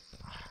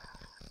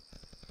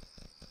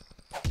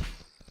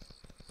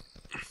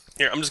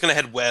 Here, I'm just gonna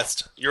head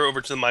west. You're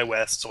over to my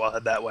west, so I'll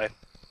head that way.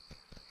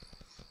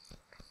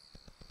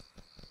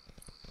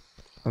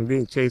 I'm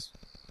being chased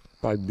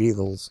by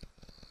beetles.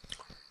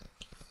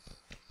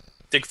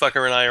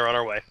 Dickfucker and I are on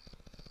our way.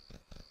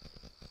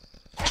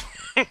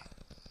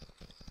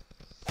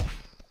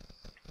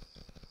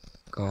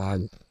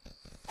 God.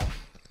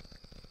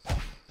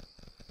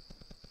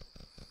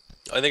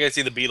 I think I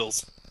see the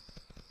Beatles.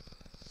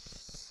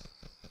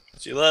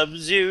 She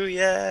loves you,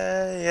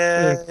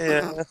 yeah,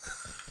 yeah.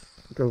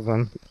 Go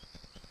on.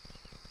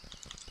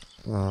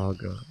 Oh,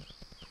 God.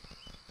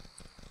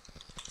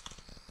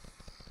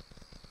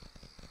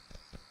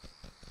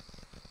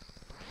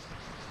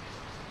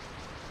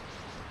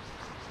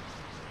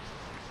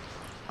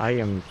 I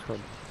am in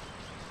trouble.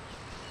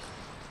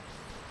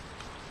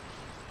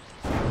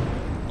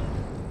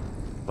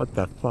 What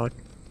the fuck?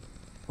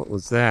 What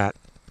was that?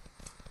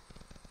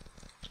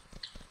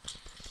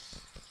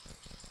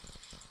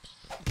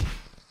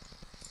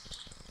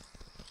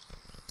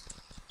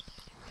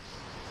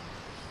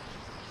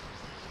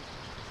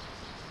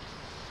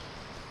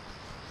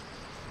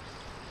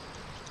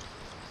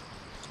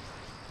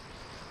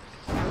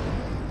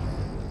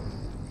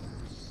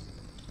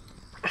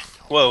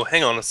 Whoa,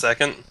 hang on a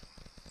second.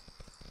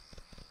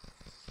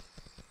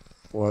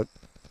 What?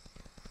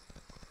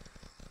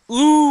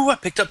 Ooh, I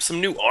picked up some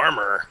new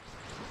armor.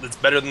 That's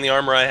better than the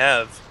armor I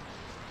have.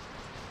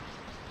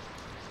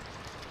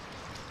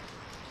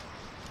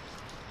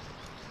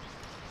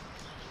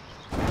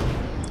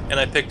 And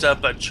I picked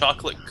up a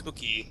chocolate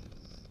cookie.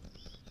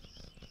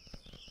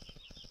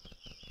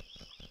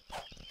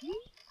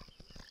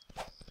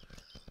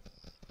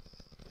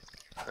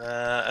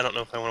 I don't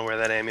know if I want to wear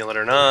that amulet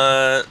or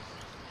not.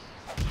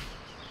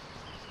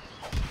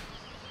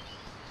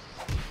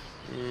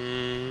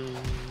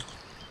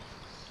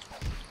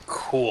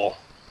 Cool.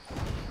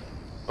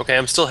 Okay,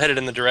 I'm still headed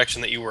in the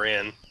direction that you were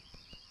in.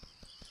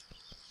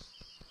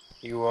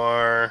 You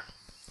are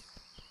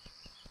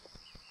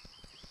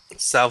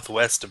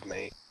southwest of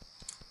me.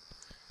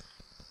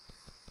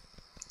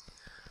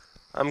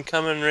 I'm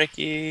coming,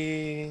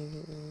 Ricky.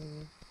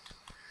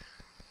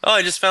 Oh,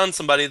 I just found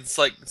somebody that's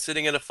like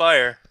sitting at a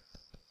fire.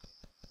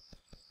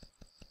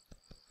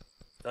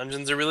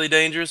 Dungeons are really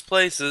dangerous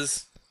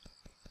places.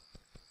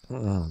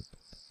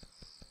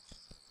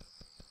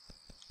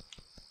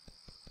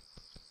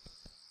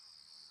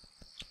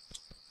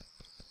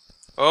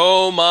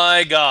 Oh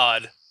my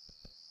god.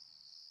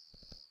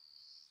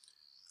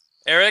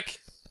 Eric?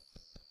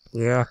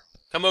 Yeah.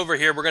 Come over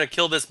here, we're gonna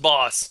kill this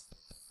boss.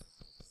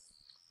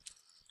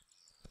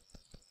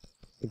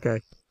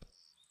 Okay.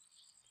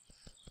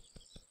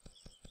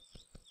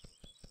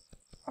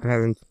 I'm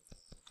heading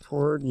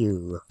toward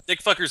you.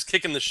 Dick fucker's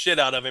kicking the shit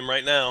out of him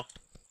right now.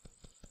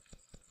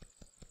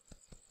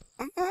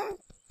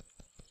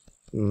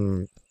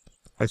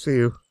 I see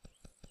you.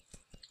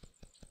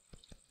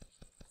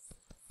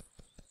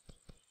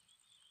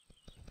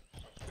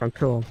 Come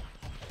kill him.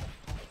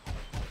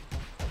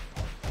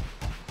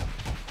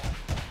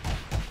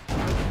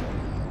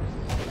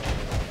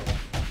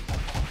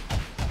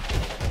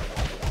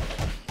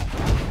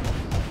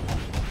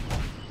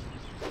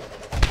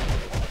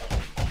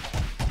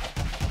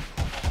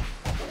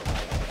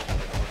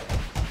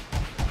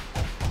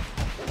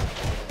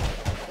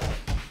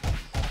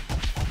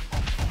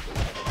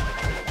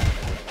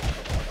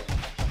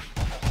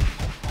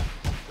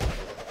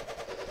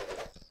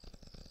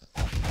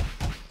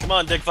 Come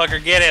on, dick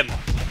fucker, get him!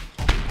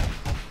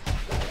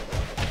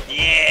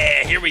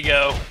 Yeah, here we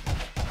go.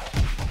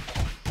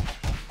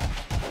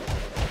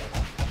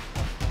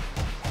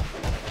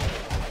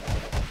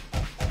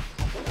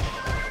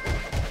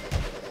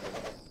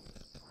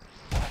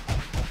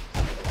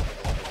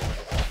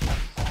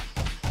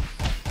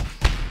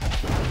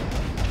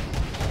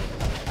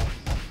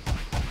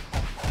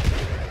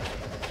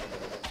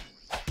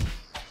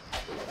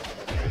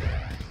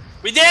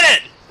 We did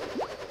it!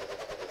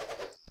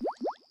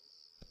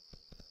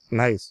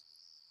 Nice.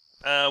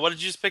 What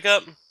did you just pick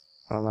up?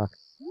 I don't know.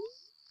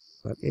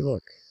 Let me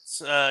look.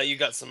 You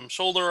got some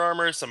shoulder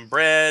armor, some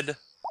bread.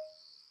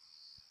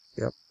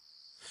 Yep.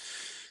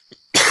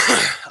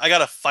 I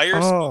got a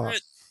fire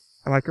spirit.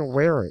 And I can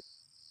wear it.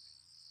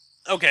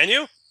 Oh, can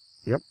you?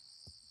 Yep.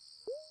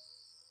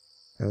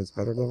 And it's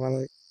better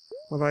than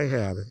what I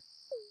had.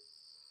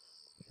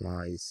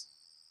 Nice.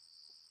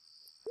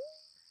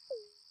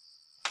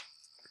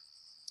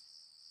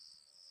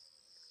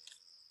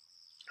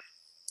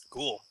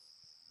 Cool.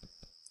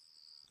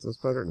 Is this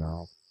better?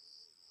 No.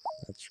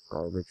 That's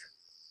garbage.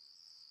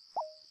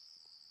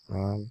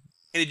 Hey,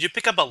 did you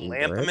pick up a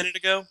lamp a minute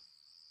ago?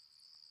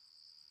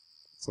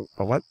 So,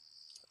 a what?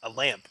 A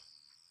lamp.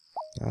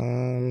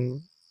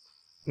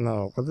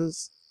 No.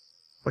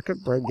 What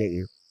could bread get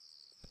you?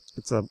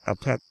 It's a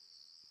pet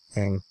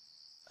thing.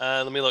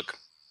 Let me look.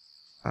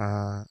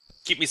 Uh,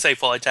 Keep me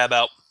safe while I tab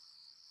out.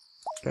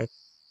 Okay.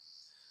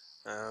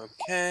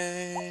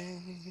 Okay.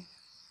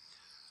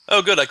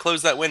 Oh, good. I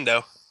closed that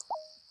window.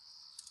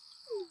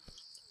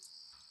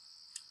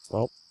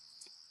 well.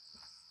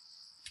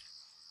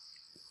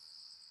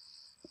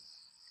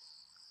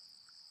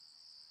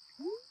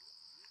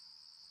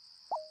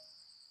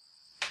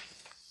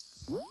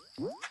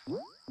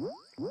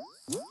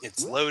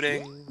 It's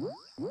loading.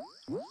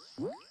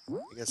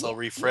 I guess I'll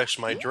refresh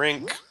my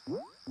drink.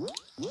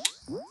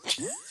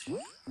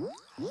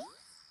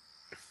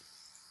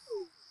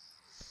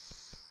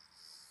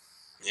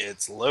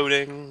 It's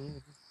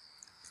loading.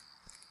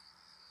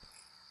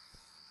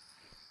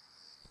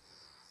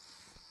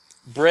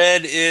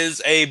 Bread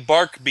is a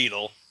bark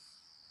beetle.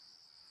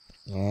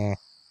 Yeah.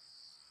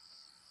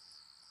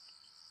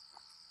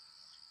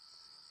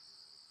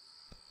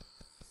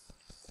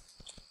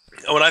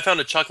 Oh, and I found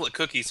a chocolate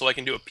cookie so I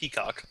can do a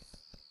peacock.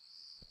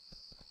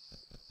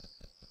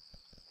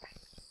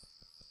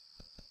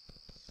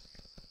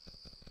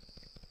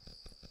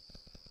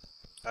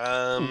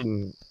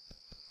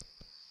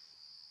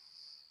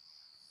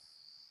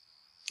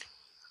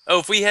 Oh,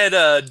 if we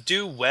head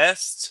due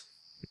west,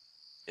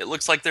 it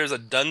looks like there's a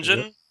dungeon.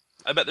 Yep.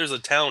 I bet there's a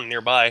town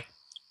nearby.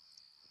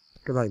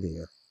 Good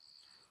idea.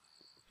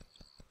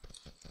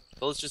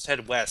 So let's just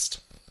head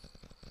west.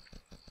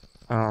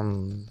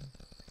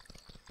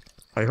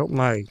 I hope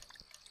my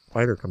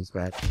lighter comes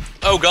back.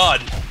 Oh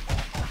god!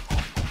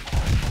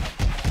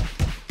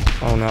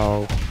 Oh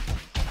no.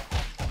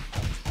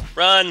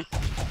 Run!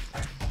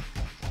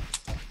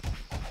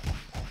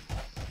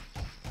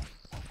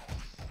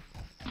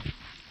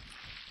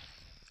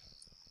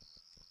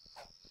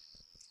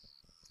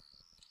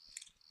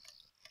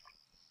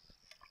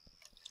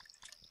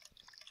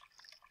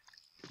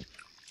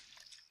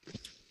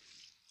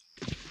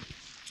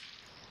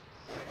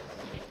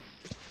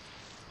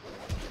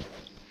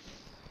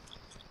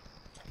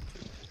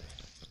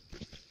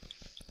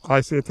 I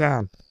see a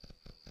town.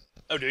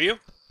 Oh, do you?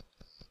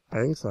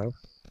 I think so.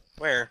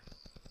 Where?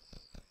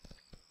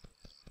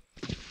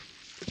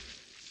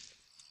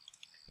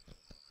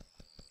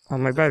 Oh,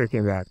 my battery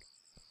came back.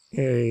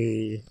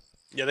 Hey.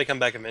 Yeah, they come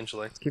back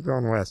eventually. Let's keep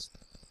going west.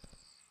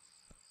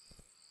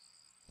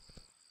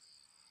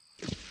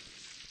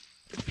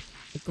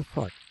 What the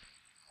fuck?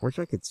 Wish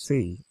I could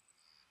see.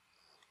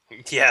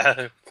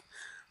 Yeah.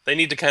 They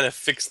need to kind of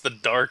fix the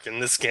dark in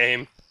this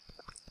game.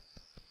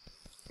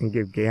 And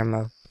give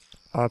gamma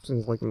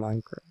options like in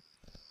Minecraft.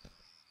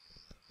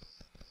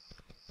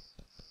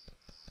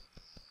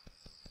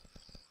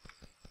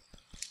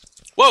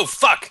 Whoa,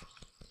 fuck!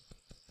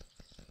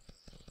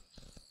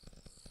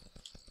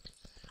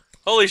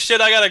 Holy shit,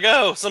 I gotta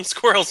go! Some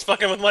squirrel's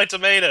fucking with my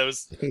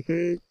tomatoes.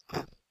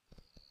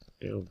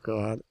 Oh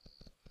god.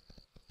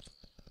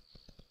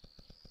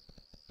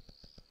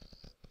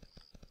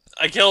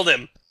 I killed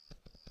him.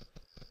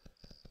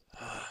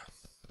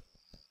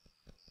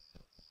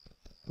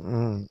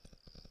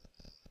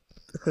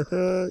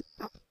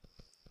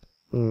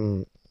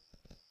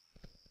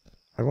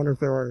 I wonder if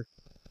there are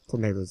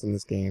tomatoes in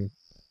this game.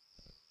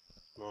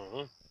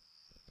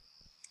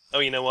 Oh,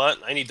 you know what?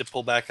 I need to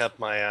pull back up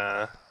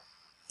my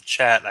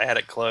chat. I had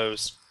it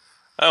closed.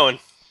 Oh, and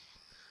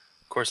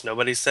of course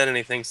nobody said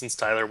anything since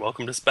Tyler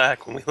welcomed us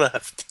back when we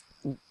left.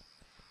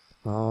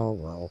 Oh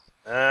well.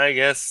 I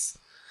guess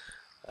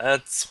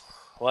that's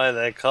why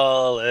they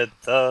call it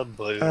the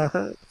blues.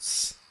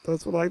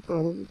 That's what I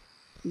thought.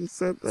 You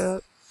said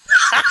that.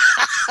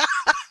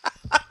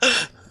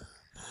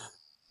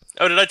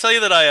 Oh, did I tell you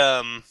that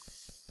I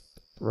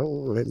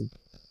Rolling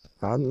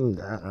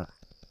thunder.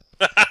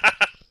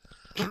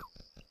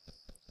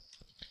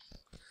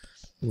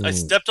 I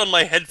stepped on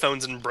my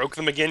headphones and broke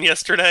them again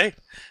yesterday.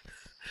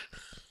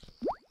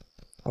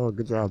 Oh,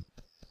 good job.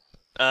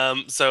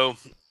 So,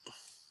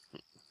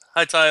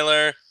 hi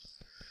Tyler.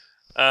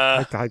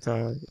 Hi, Ty.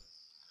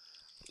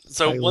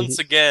 So Tylee. once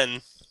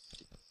again,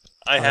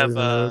 I Tylee have,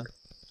 Minogue.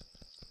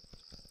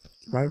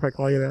 Mind if I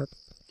call you that?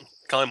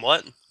 call him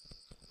what?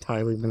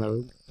 Tylee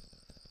Minogue.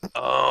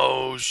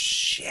 Oh,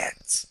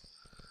 shit.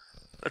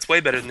 That's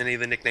way better than any of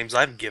the nicknames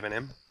I've given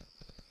him.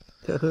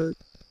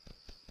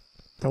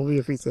 Tell me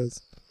if he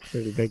says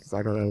anything, because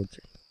I don't know.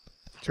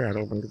 Chat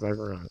open, because I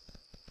forgot.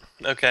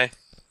 Okay.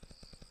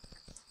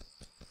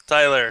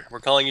 Tyler,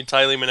 we're calling you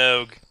Tylee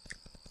Minogue.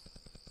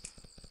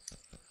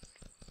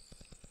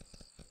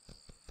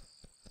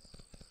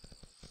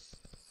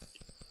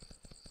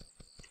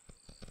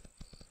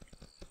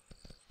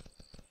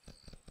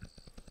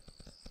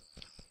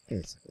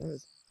 Yes, what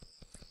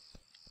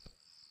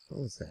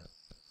was that?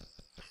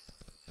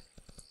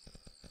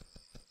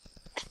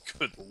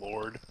 Good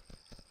lord.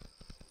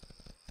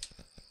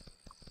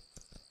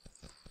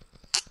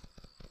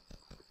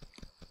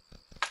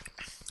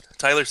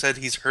 Tyler said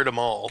he's heard them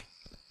all.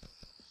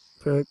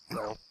 Good.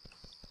 So,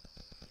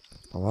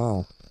 Oh,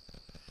 wow.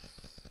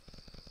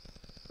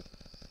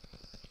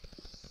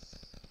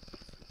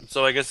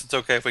 so I guess it's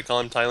okay if we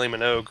call him Tylee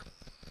Minogue.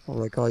 Well,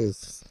 they call you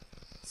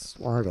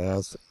smart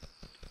ass.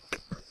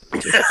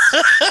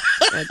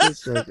 I'm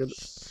just joking.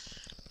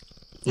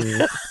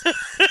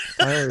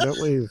 Tyler, don't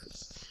leave.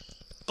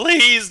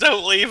 Please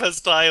don't leave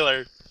us,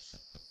 Tyler.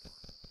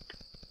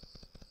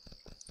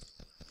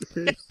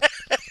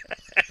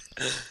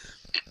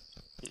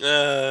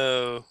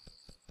 Oh.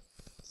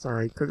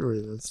 Sorry, couldn't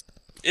read this.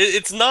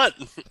 It's not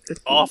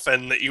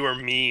often that you are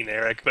mean,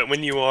 Eric, but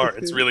when you are,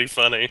 it's really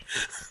funny.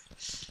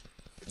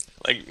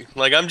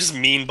 Like I'm just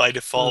mean by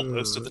default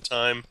most of the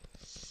time.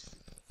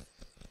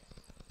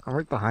 I'm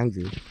right behind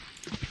you.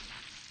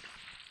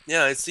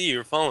 Yeah, I see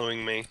you're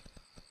following me.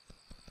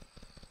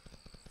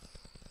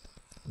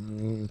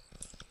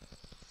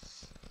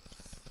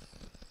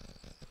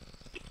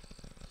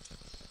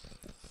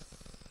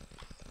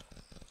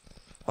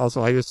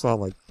 Also, I just saw,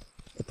 like,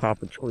 the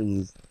top of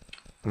trees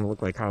and it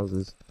looked like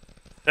houses.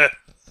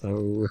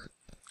 So...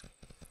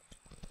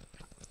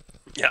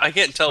 Yeah, I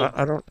can't tell.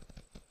 I don't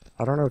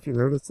know if you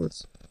noticed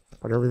this,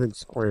 but everything's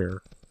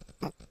square.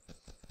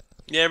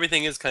 Yeah,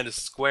 everything is kind of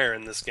square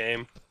in this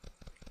game.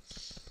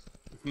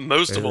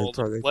 Most of all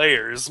the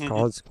players.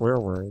 Call it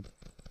Square World.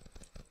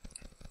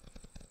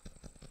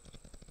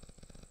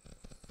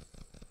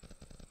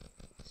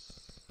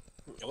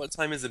 What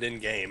time is it in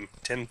game?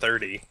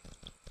 10:30.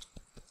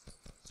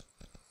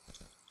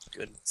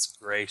 Goodness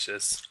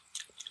gracious.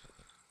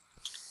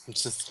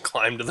 Just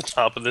climb to the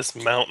top of this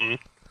mountain.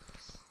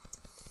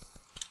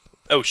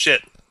 Oh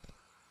shit.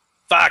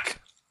 Fuck!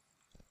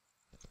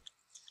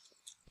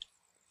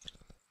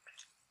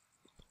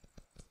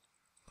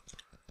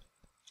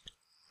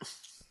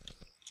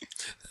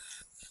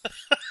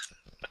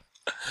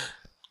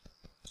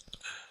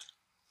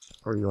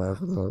 What are you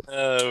laughing at?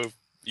 Oh,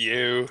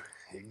 you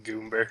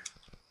goomber.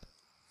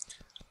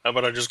 How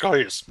about I just call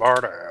you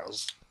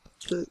smartass?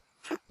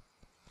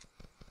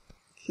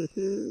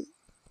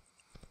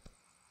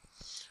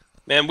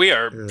 Man, we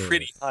are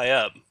pretty high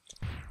up.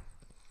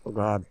 Oh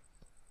god.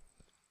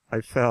 I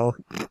fell.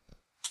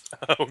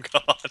 Oh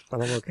god.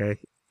 But I'm okay.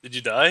 Did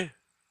you die?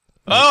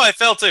 Oh, I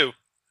fell too!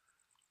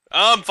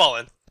 I'm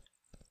falling.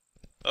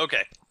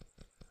 Okay.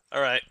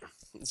 Alright.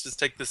 Let's just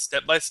take this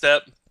step by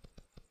step.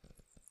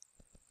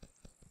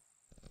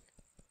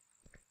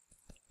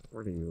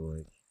 What are you,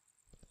 like?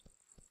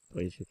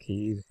 Alicia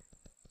Keys?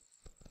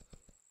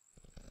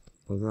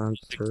 Was that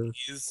her?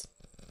 Keys?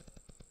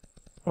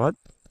 What?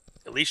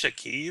 Alicia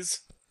Keys?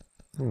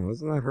 Oh,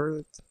 wasn't that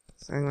her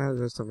saying that, or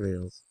just somebody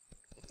else?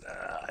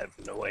 I have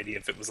no idea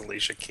if it was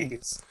Alicia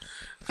Keys.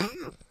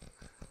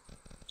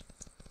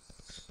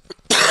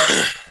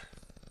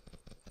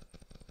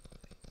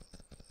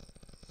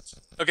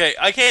 Okay,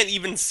 I can't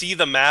even see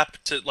the map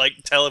to,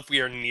 like, tell if we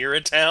are near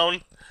a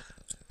town.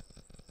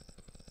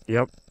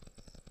 Yep.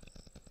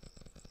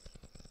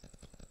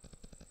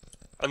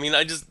 I mean,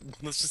 let's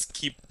just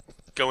keep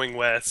going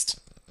west.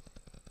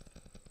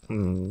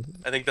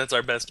 I think that's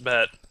our best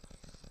bet.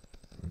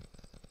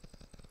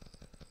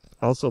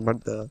 Also,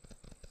 but the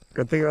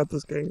good thing about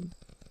this game,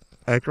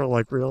 actual,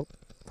 like,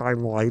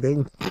 real-time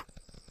lighting.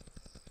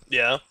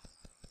 Yeah.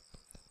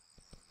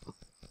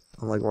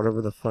 Like,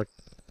 whatever the fuck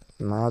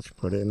Notch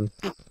put in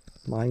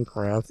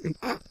Minecraft.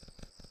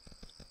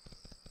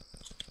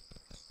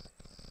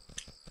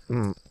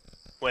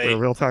 Wait.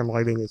 Real-time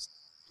lighting is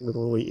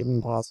literally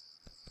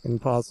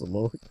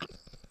impossible.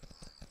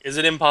 Is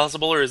it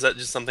impossible, or is that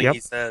just something he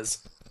says?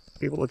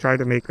 People are trying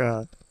to make,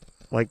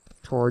 like,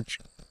 torch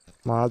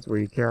mods where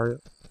you carry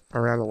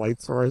around a light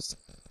source,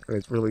 and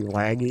it's really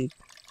laggy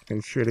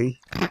and shitty.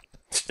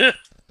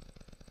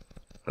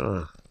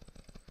 Ugh.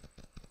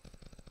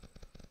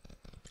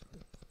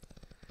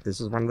 This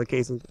is one of the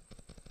cases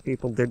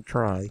people did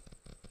try,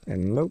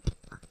 and nope,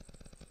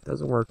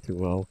 doesn't work too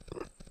well.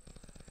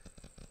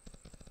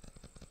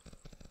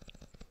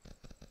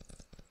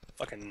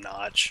 Fucking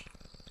Notch.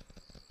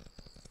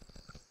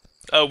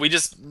 Oh, we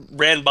just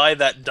ran by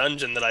that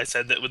dungeon that I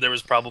said that there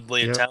was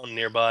probably a Yep. town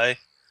nearby.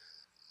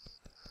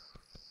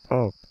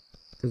 Oh,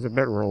 there's a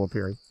bedroll up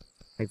here,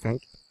 I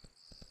think.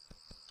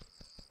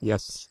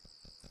 Yes.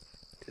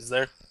 Is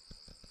there?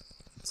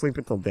 Sleep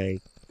until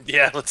day.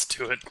 Yeah, let's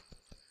do it.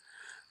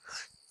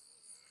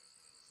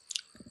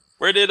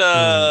 Where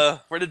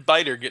did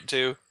Biter get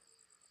to?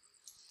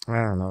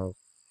 I don't know.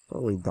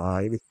 Probably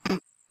died.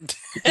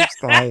 He keeps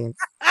dying.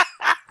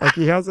 Like,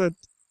 he has a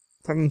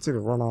tendency to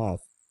run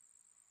off.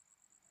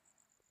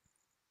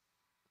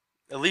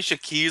 Alicia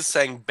Keys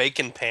sang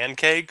Bacon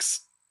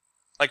Pancakes?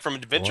 Like from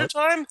Adventure What?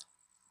 Time?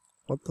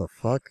 What the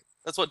fuck?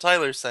 That's what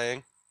Tyler's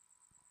saying.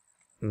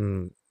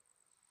 Hmm.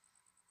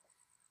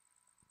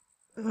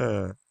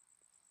 That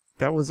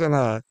was in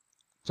a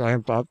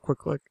Giant Bob Quick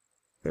Click.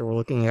 They were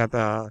looking at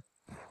that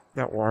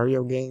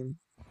Wario game,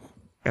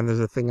 and there's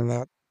a thing in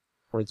that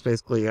where it's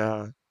basically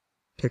a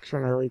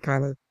Pictionary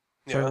kind of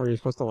thing Yeah. where you're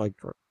supposed to like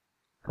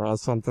draw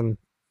something,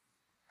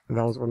 and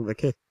that was one of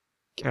the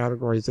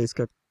categories they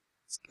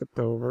skipped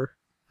over.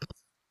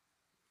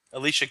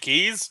 Alicia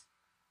Keys?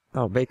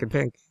 Oh, bacon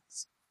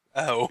pancakes.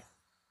 Oh.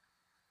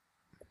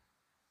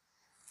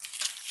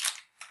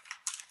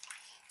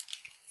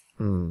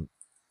 Hmm.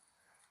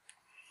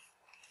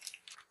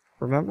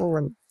 Remember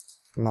when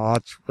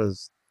Notch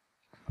was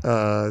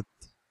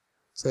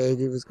saying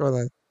he was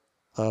gonna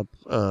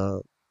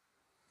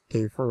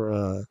pay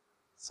for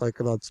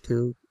Psychonauts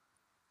 2,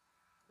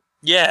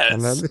 Yes.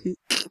 and then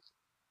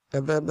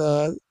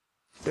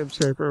Tim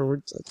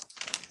Schafer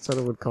said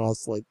it would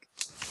cost like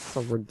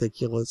some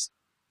ridiculous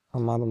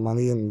amount of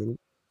money, and then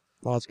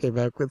Notch came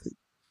back with it.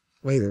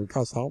 Wait, it would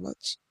cost how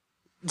much?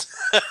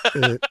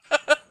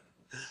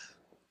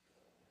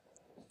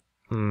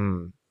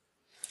 Hmm.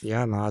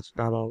 Yeah, Notch,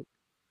 not all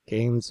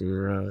games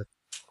or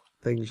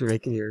things you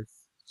make in your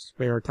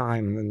spare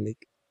time and then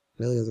make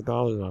millions of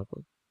dollars off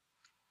of.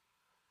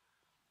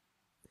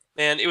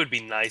 Man, it would be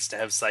nice to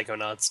have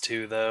Psychonauts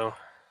 2, though.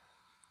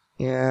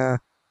 Yeah,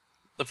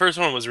 The first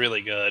one was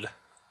really good.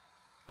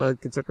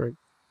 but considering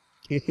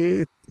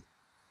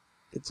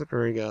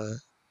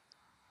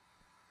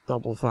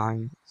Double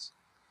Fine, it's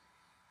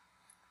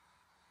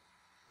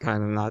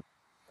kind of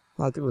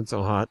not doing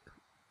so hot.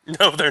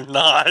 No, they're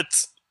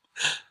not.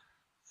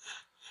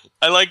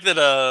 I like that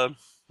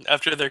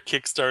after their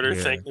Kickstarter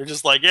Yeah. thing, they're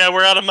just like, yeah,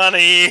 we're out of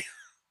money.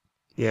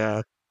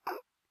 Yeah,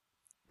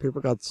 people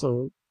got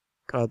so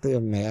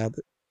goddamn mad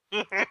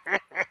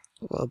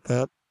about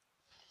that.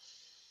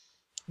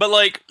 But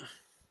like,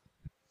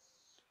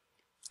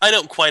 I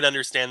don't quite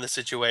understand the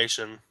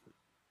situation.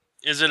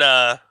 Is it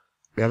Yeah,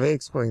 they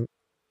explain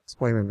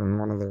it in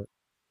one of their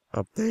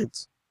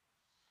updates.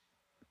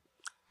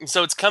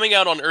 so it's coming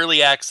out on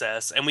early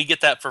access and we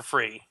get that for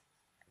free,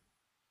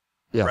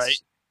 Yes. right?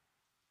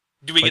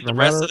 Do we Like, get the no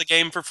rest matter- of the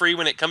game for free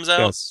when it comes out?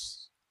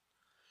 Yes.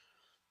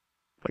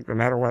 Like, no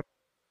matter what,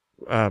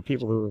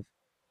 people who have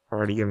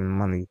already given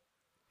money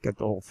get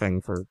the whole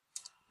thing for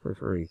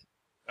free.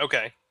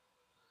 Okay.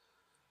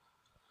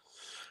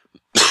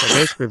 So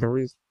basically,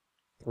 the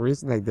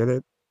reason they did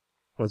it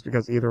was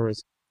because either it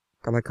was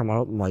gonna come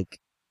out in like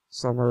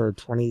summer of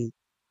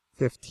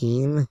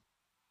 2015,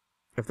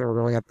 if they were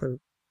going at the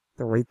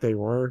rate they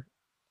were,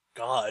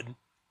 God.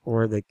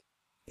 or they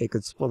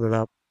could split it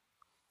up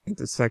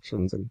into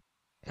sections and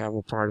have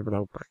a part of it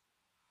out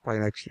by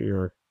next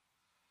year.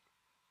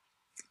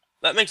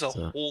 That makes a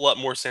So- whole lot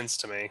more sense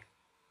to me.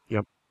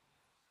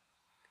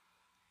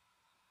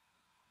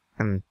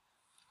 And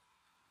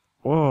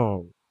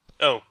whoa,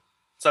 Oh,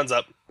 sun's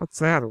up. what's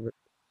that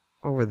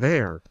over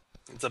there?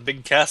 It's a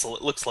big castle,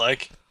 it looks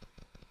like.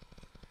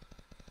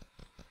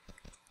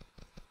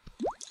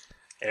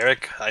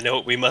 Eric, I know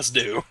what we must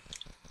do.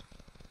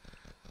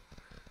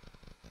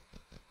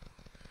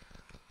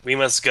 We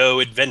must go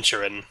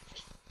adventuring.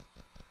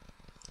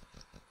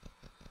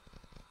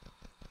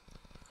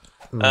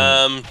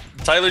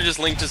 Tyler just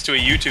linked us to a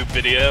YouTube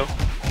video.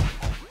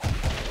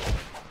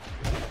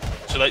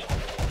 Should I?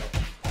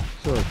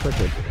 Sure, click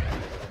it.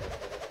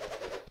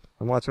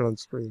 I'm watching on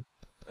screen.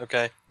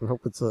 Okay, I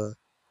hope it's a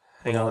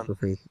hang on.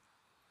 pornography,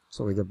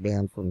 so we get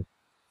banned from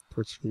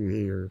Twitch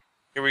TV or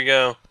Here we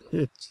go.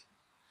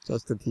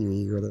 Justin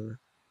TV, whatever.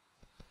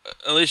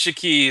 Alicia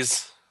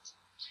Keys.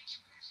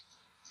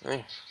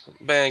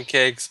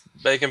 Pancakes,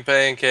 bacon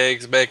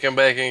pancakes, bacon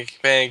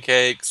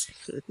pancakes,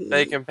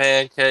 bacon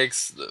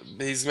pancakes.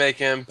 He's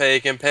making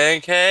bacon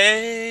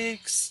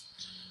pancakes.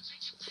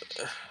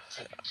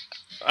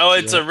 Oh,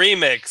 it's a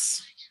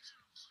remix.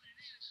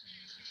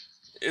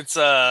 It's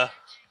Is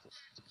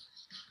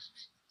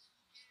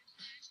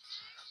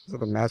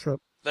it a mashup?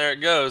 there it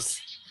goes.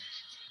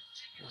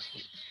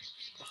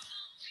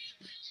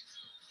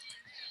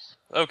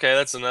 Okay,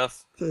 that's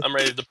enough. I'm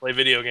ready to play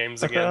video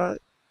games again.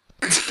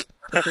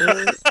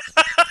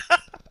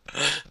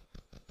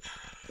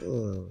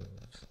 Oh.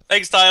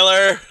 Thanks,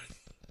 Tyler.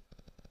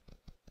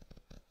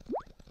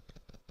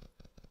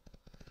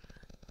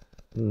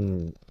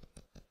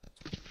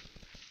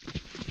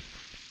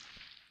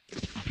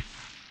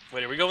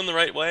 Wait, are we going the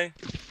right way?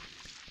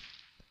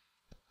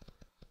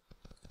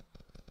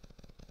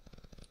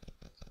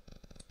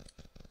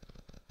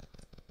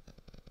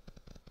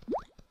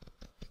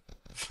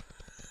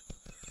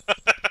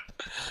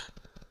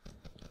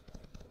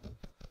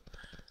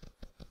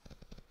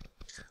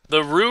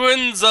 The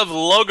ruins of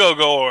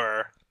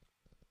Logogor.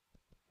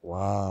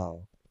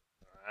 Wow.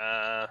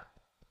 Uh,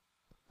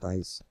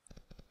 Nice.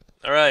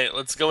 Alright,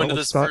 let's go Well, into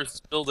let's this start.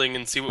 first building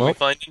and see what we Well,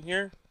 find in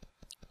here.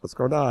 let's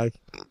go die.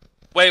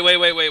 Wait.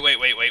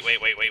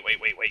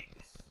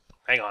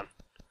 Hang on.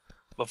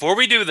 Before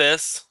we do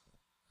this,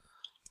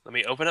 let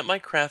me open up my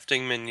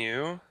crafting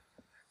menu.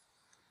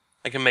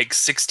 I can make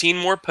 16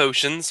 more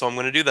potions, so I'm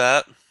going to do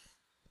that.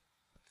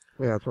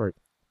 Yeah, that's right.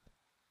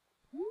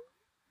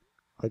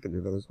 I can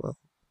do that as well.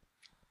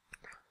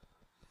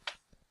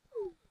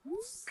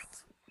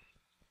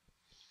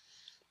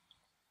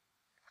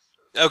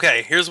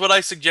 Okay, here's what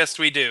I suggest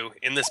we do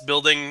in this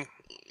building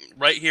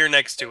right here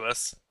next to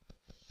us.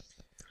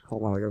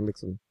 Hold on, I gotta make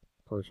some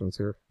potions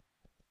here.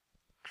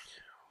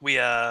 We,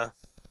 Oh,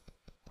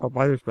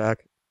 Biter's back.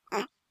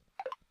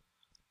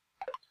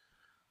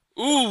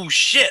 Ooh,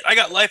 shit! I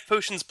got life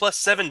potions plus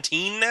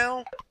 17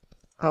 now?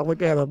 Oh,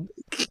 look at him.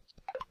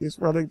 He's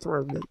running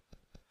toward me.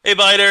 Hey,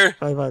 Biter!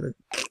 Hi, Biter.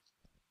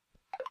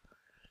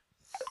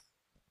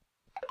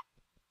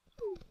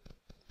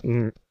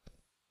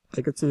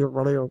 I can see him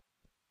running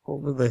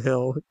over the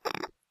hill.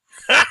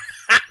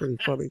 Pretty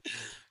funny.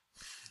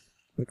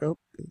 Look up.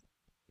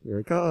 Here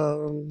he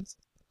comes.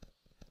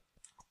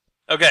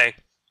 Okay,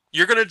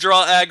 you're gonna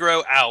draw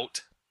aggro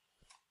out.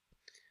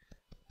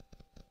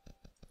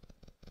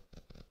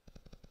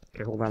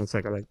 Okay, hold on a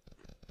second. I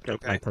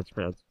got my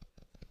touchpad.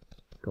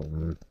 Go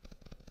on.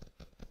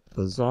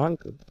 The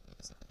Zonk.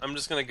 I'm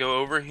just gonna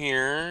go over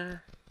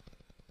here.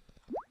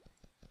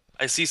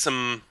 I see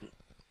some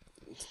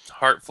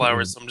heart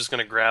flowers, so I'm just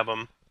gonna grab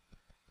them.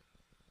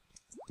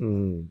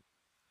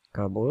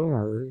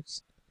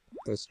 Kaboomers.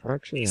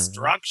 Destruction.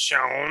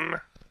 Destruction!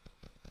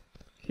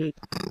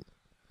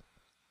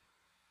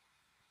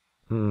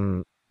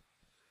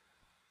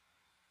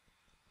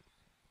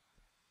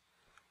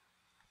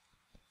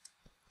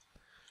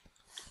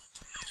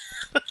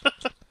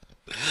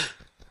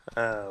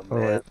 Oh, man.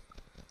 Alright.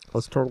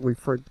 Let's totally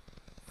frig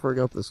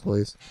up this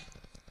place.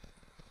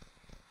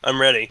 I'm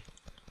ready.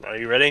 Are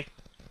you ready?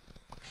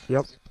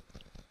 Yep.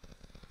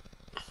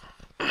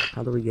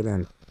 How do we get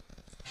in?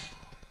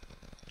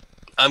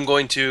 I'm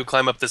going to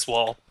climb up this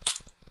wall.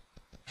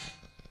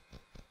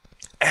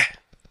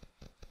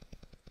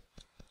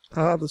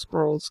 Ah, the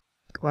squirrel's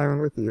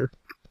climbing with you.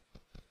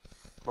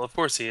 Well, of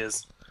course he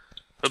is.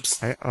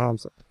 Oops. I'm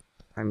sorry.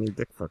 I mean,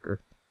 dick fucker.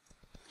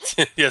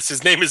 Yes,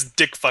 his name is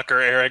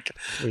Dickfucker, Eric.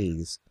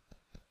 Please.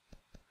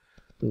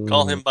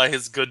 Call him by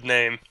his good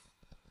name.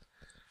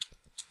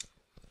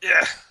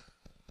 Yeah.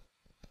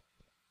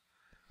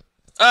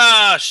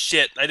 Ah,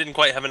 shit. I didn't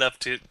quite have enough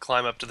to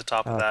climb up to the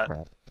top of that.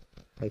 Crap.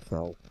 I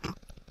fell.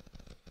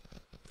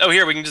 Oh,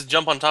 here, we can just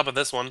jump on top of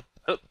this one.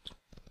 Oh.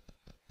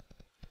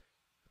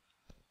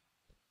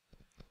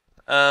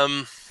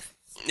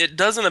 It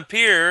doesn't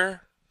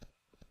appear...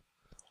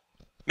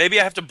 Maybe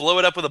I have to blow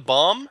it up with a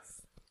bomb?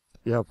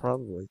 Yeah,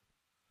 probably.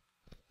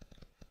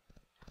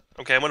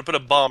 Okay, I'm gonna put a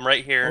bomb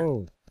right here.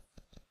 Oh.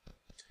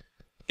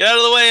 Get out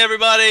of the way,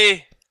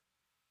 everybody!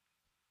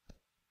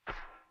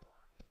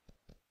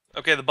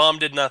 Okay, the bomb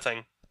did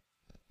nothing.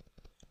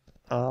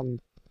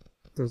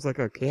 There's like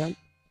a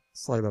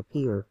campsite up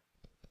here.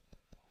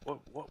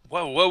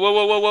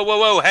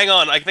 Whoa, hang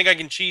on, I think I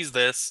can cheese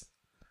this.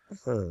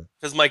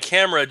 Because my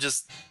camera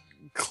just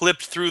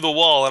clipped through the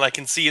wall and I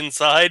can see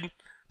inside.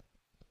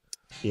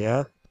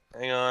 Yeah?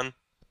 Hang on.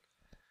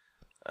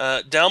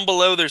 Down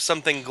below there's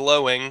something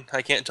glowing.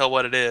 I can't tell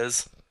what it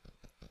is.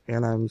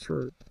 And I'm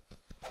sure...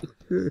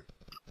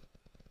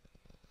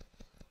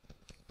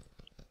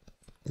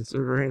 Is it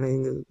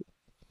raining?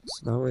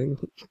 Snowing?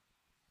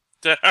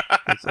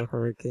 It's a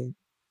hurricane.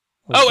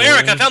 Oh,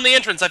 Eric, I found the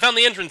entrance! I found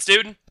the entrance,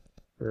 dude!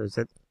 Where is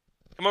it?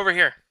 Come over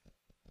here.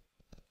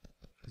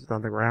 Is it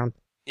on the ground?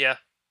 Yeah.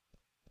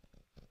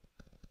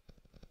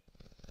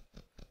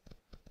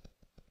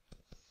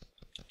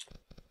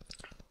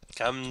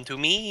 Come to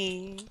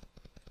me.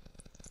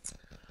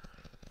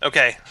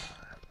 Okay.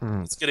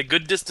 Let's get a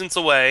good distance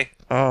away.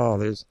 Oh,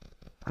 there's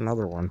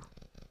another one.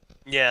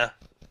 Yeah.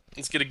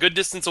 Let's get a good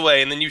distance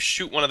away, and then you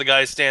shoot one of the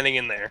guys standing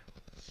in there.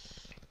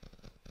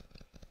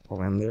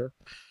 Oh, in there?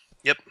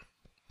 Yep.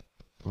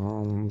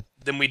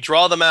 Then we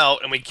draw them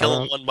out, and we kill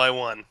them one by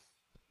one.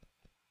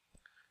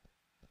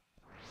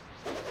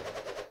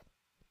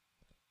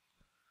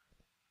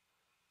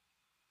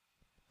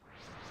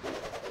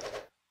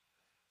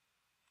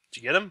 Did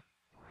you get him?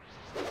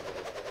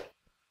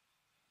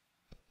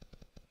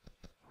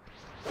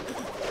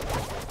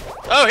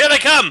 Oh, here they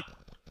come!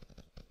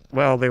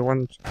 Well, they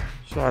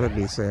one-shotted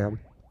me, Sam.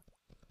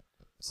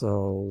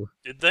 So...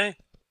 Did they?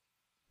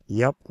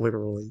 Yep,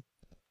 literally.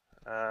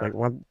 Like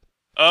one...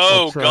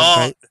 Oh,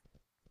 God!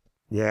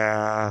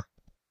 Yeah.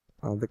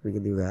 I don't think we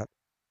can do that.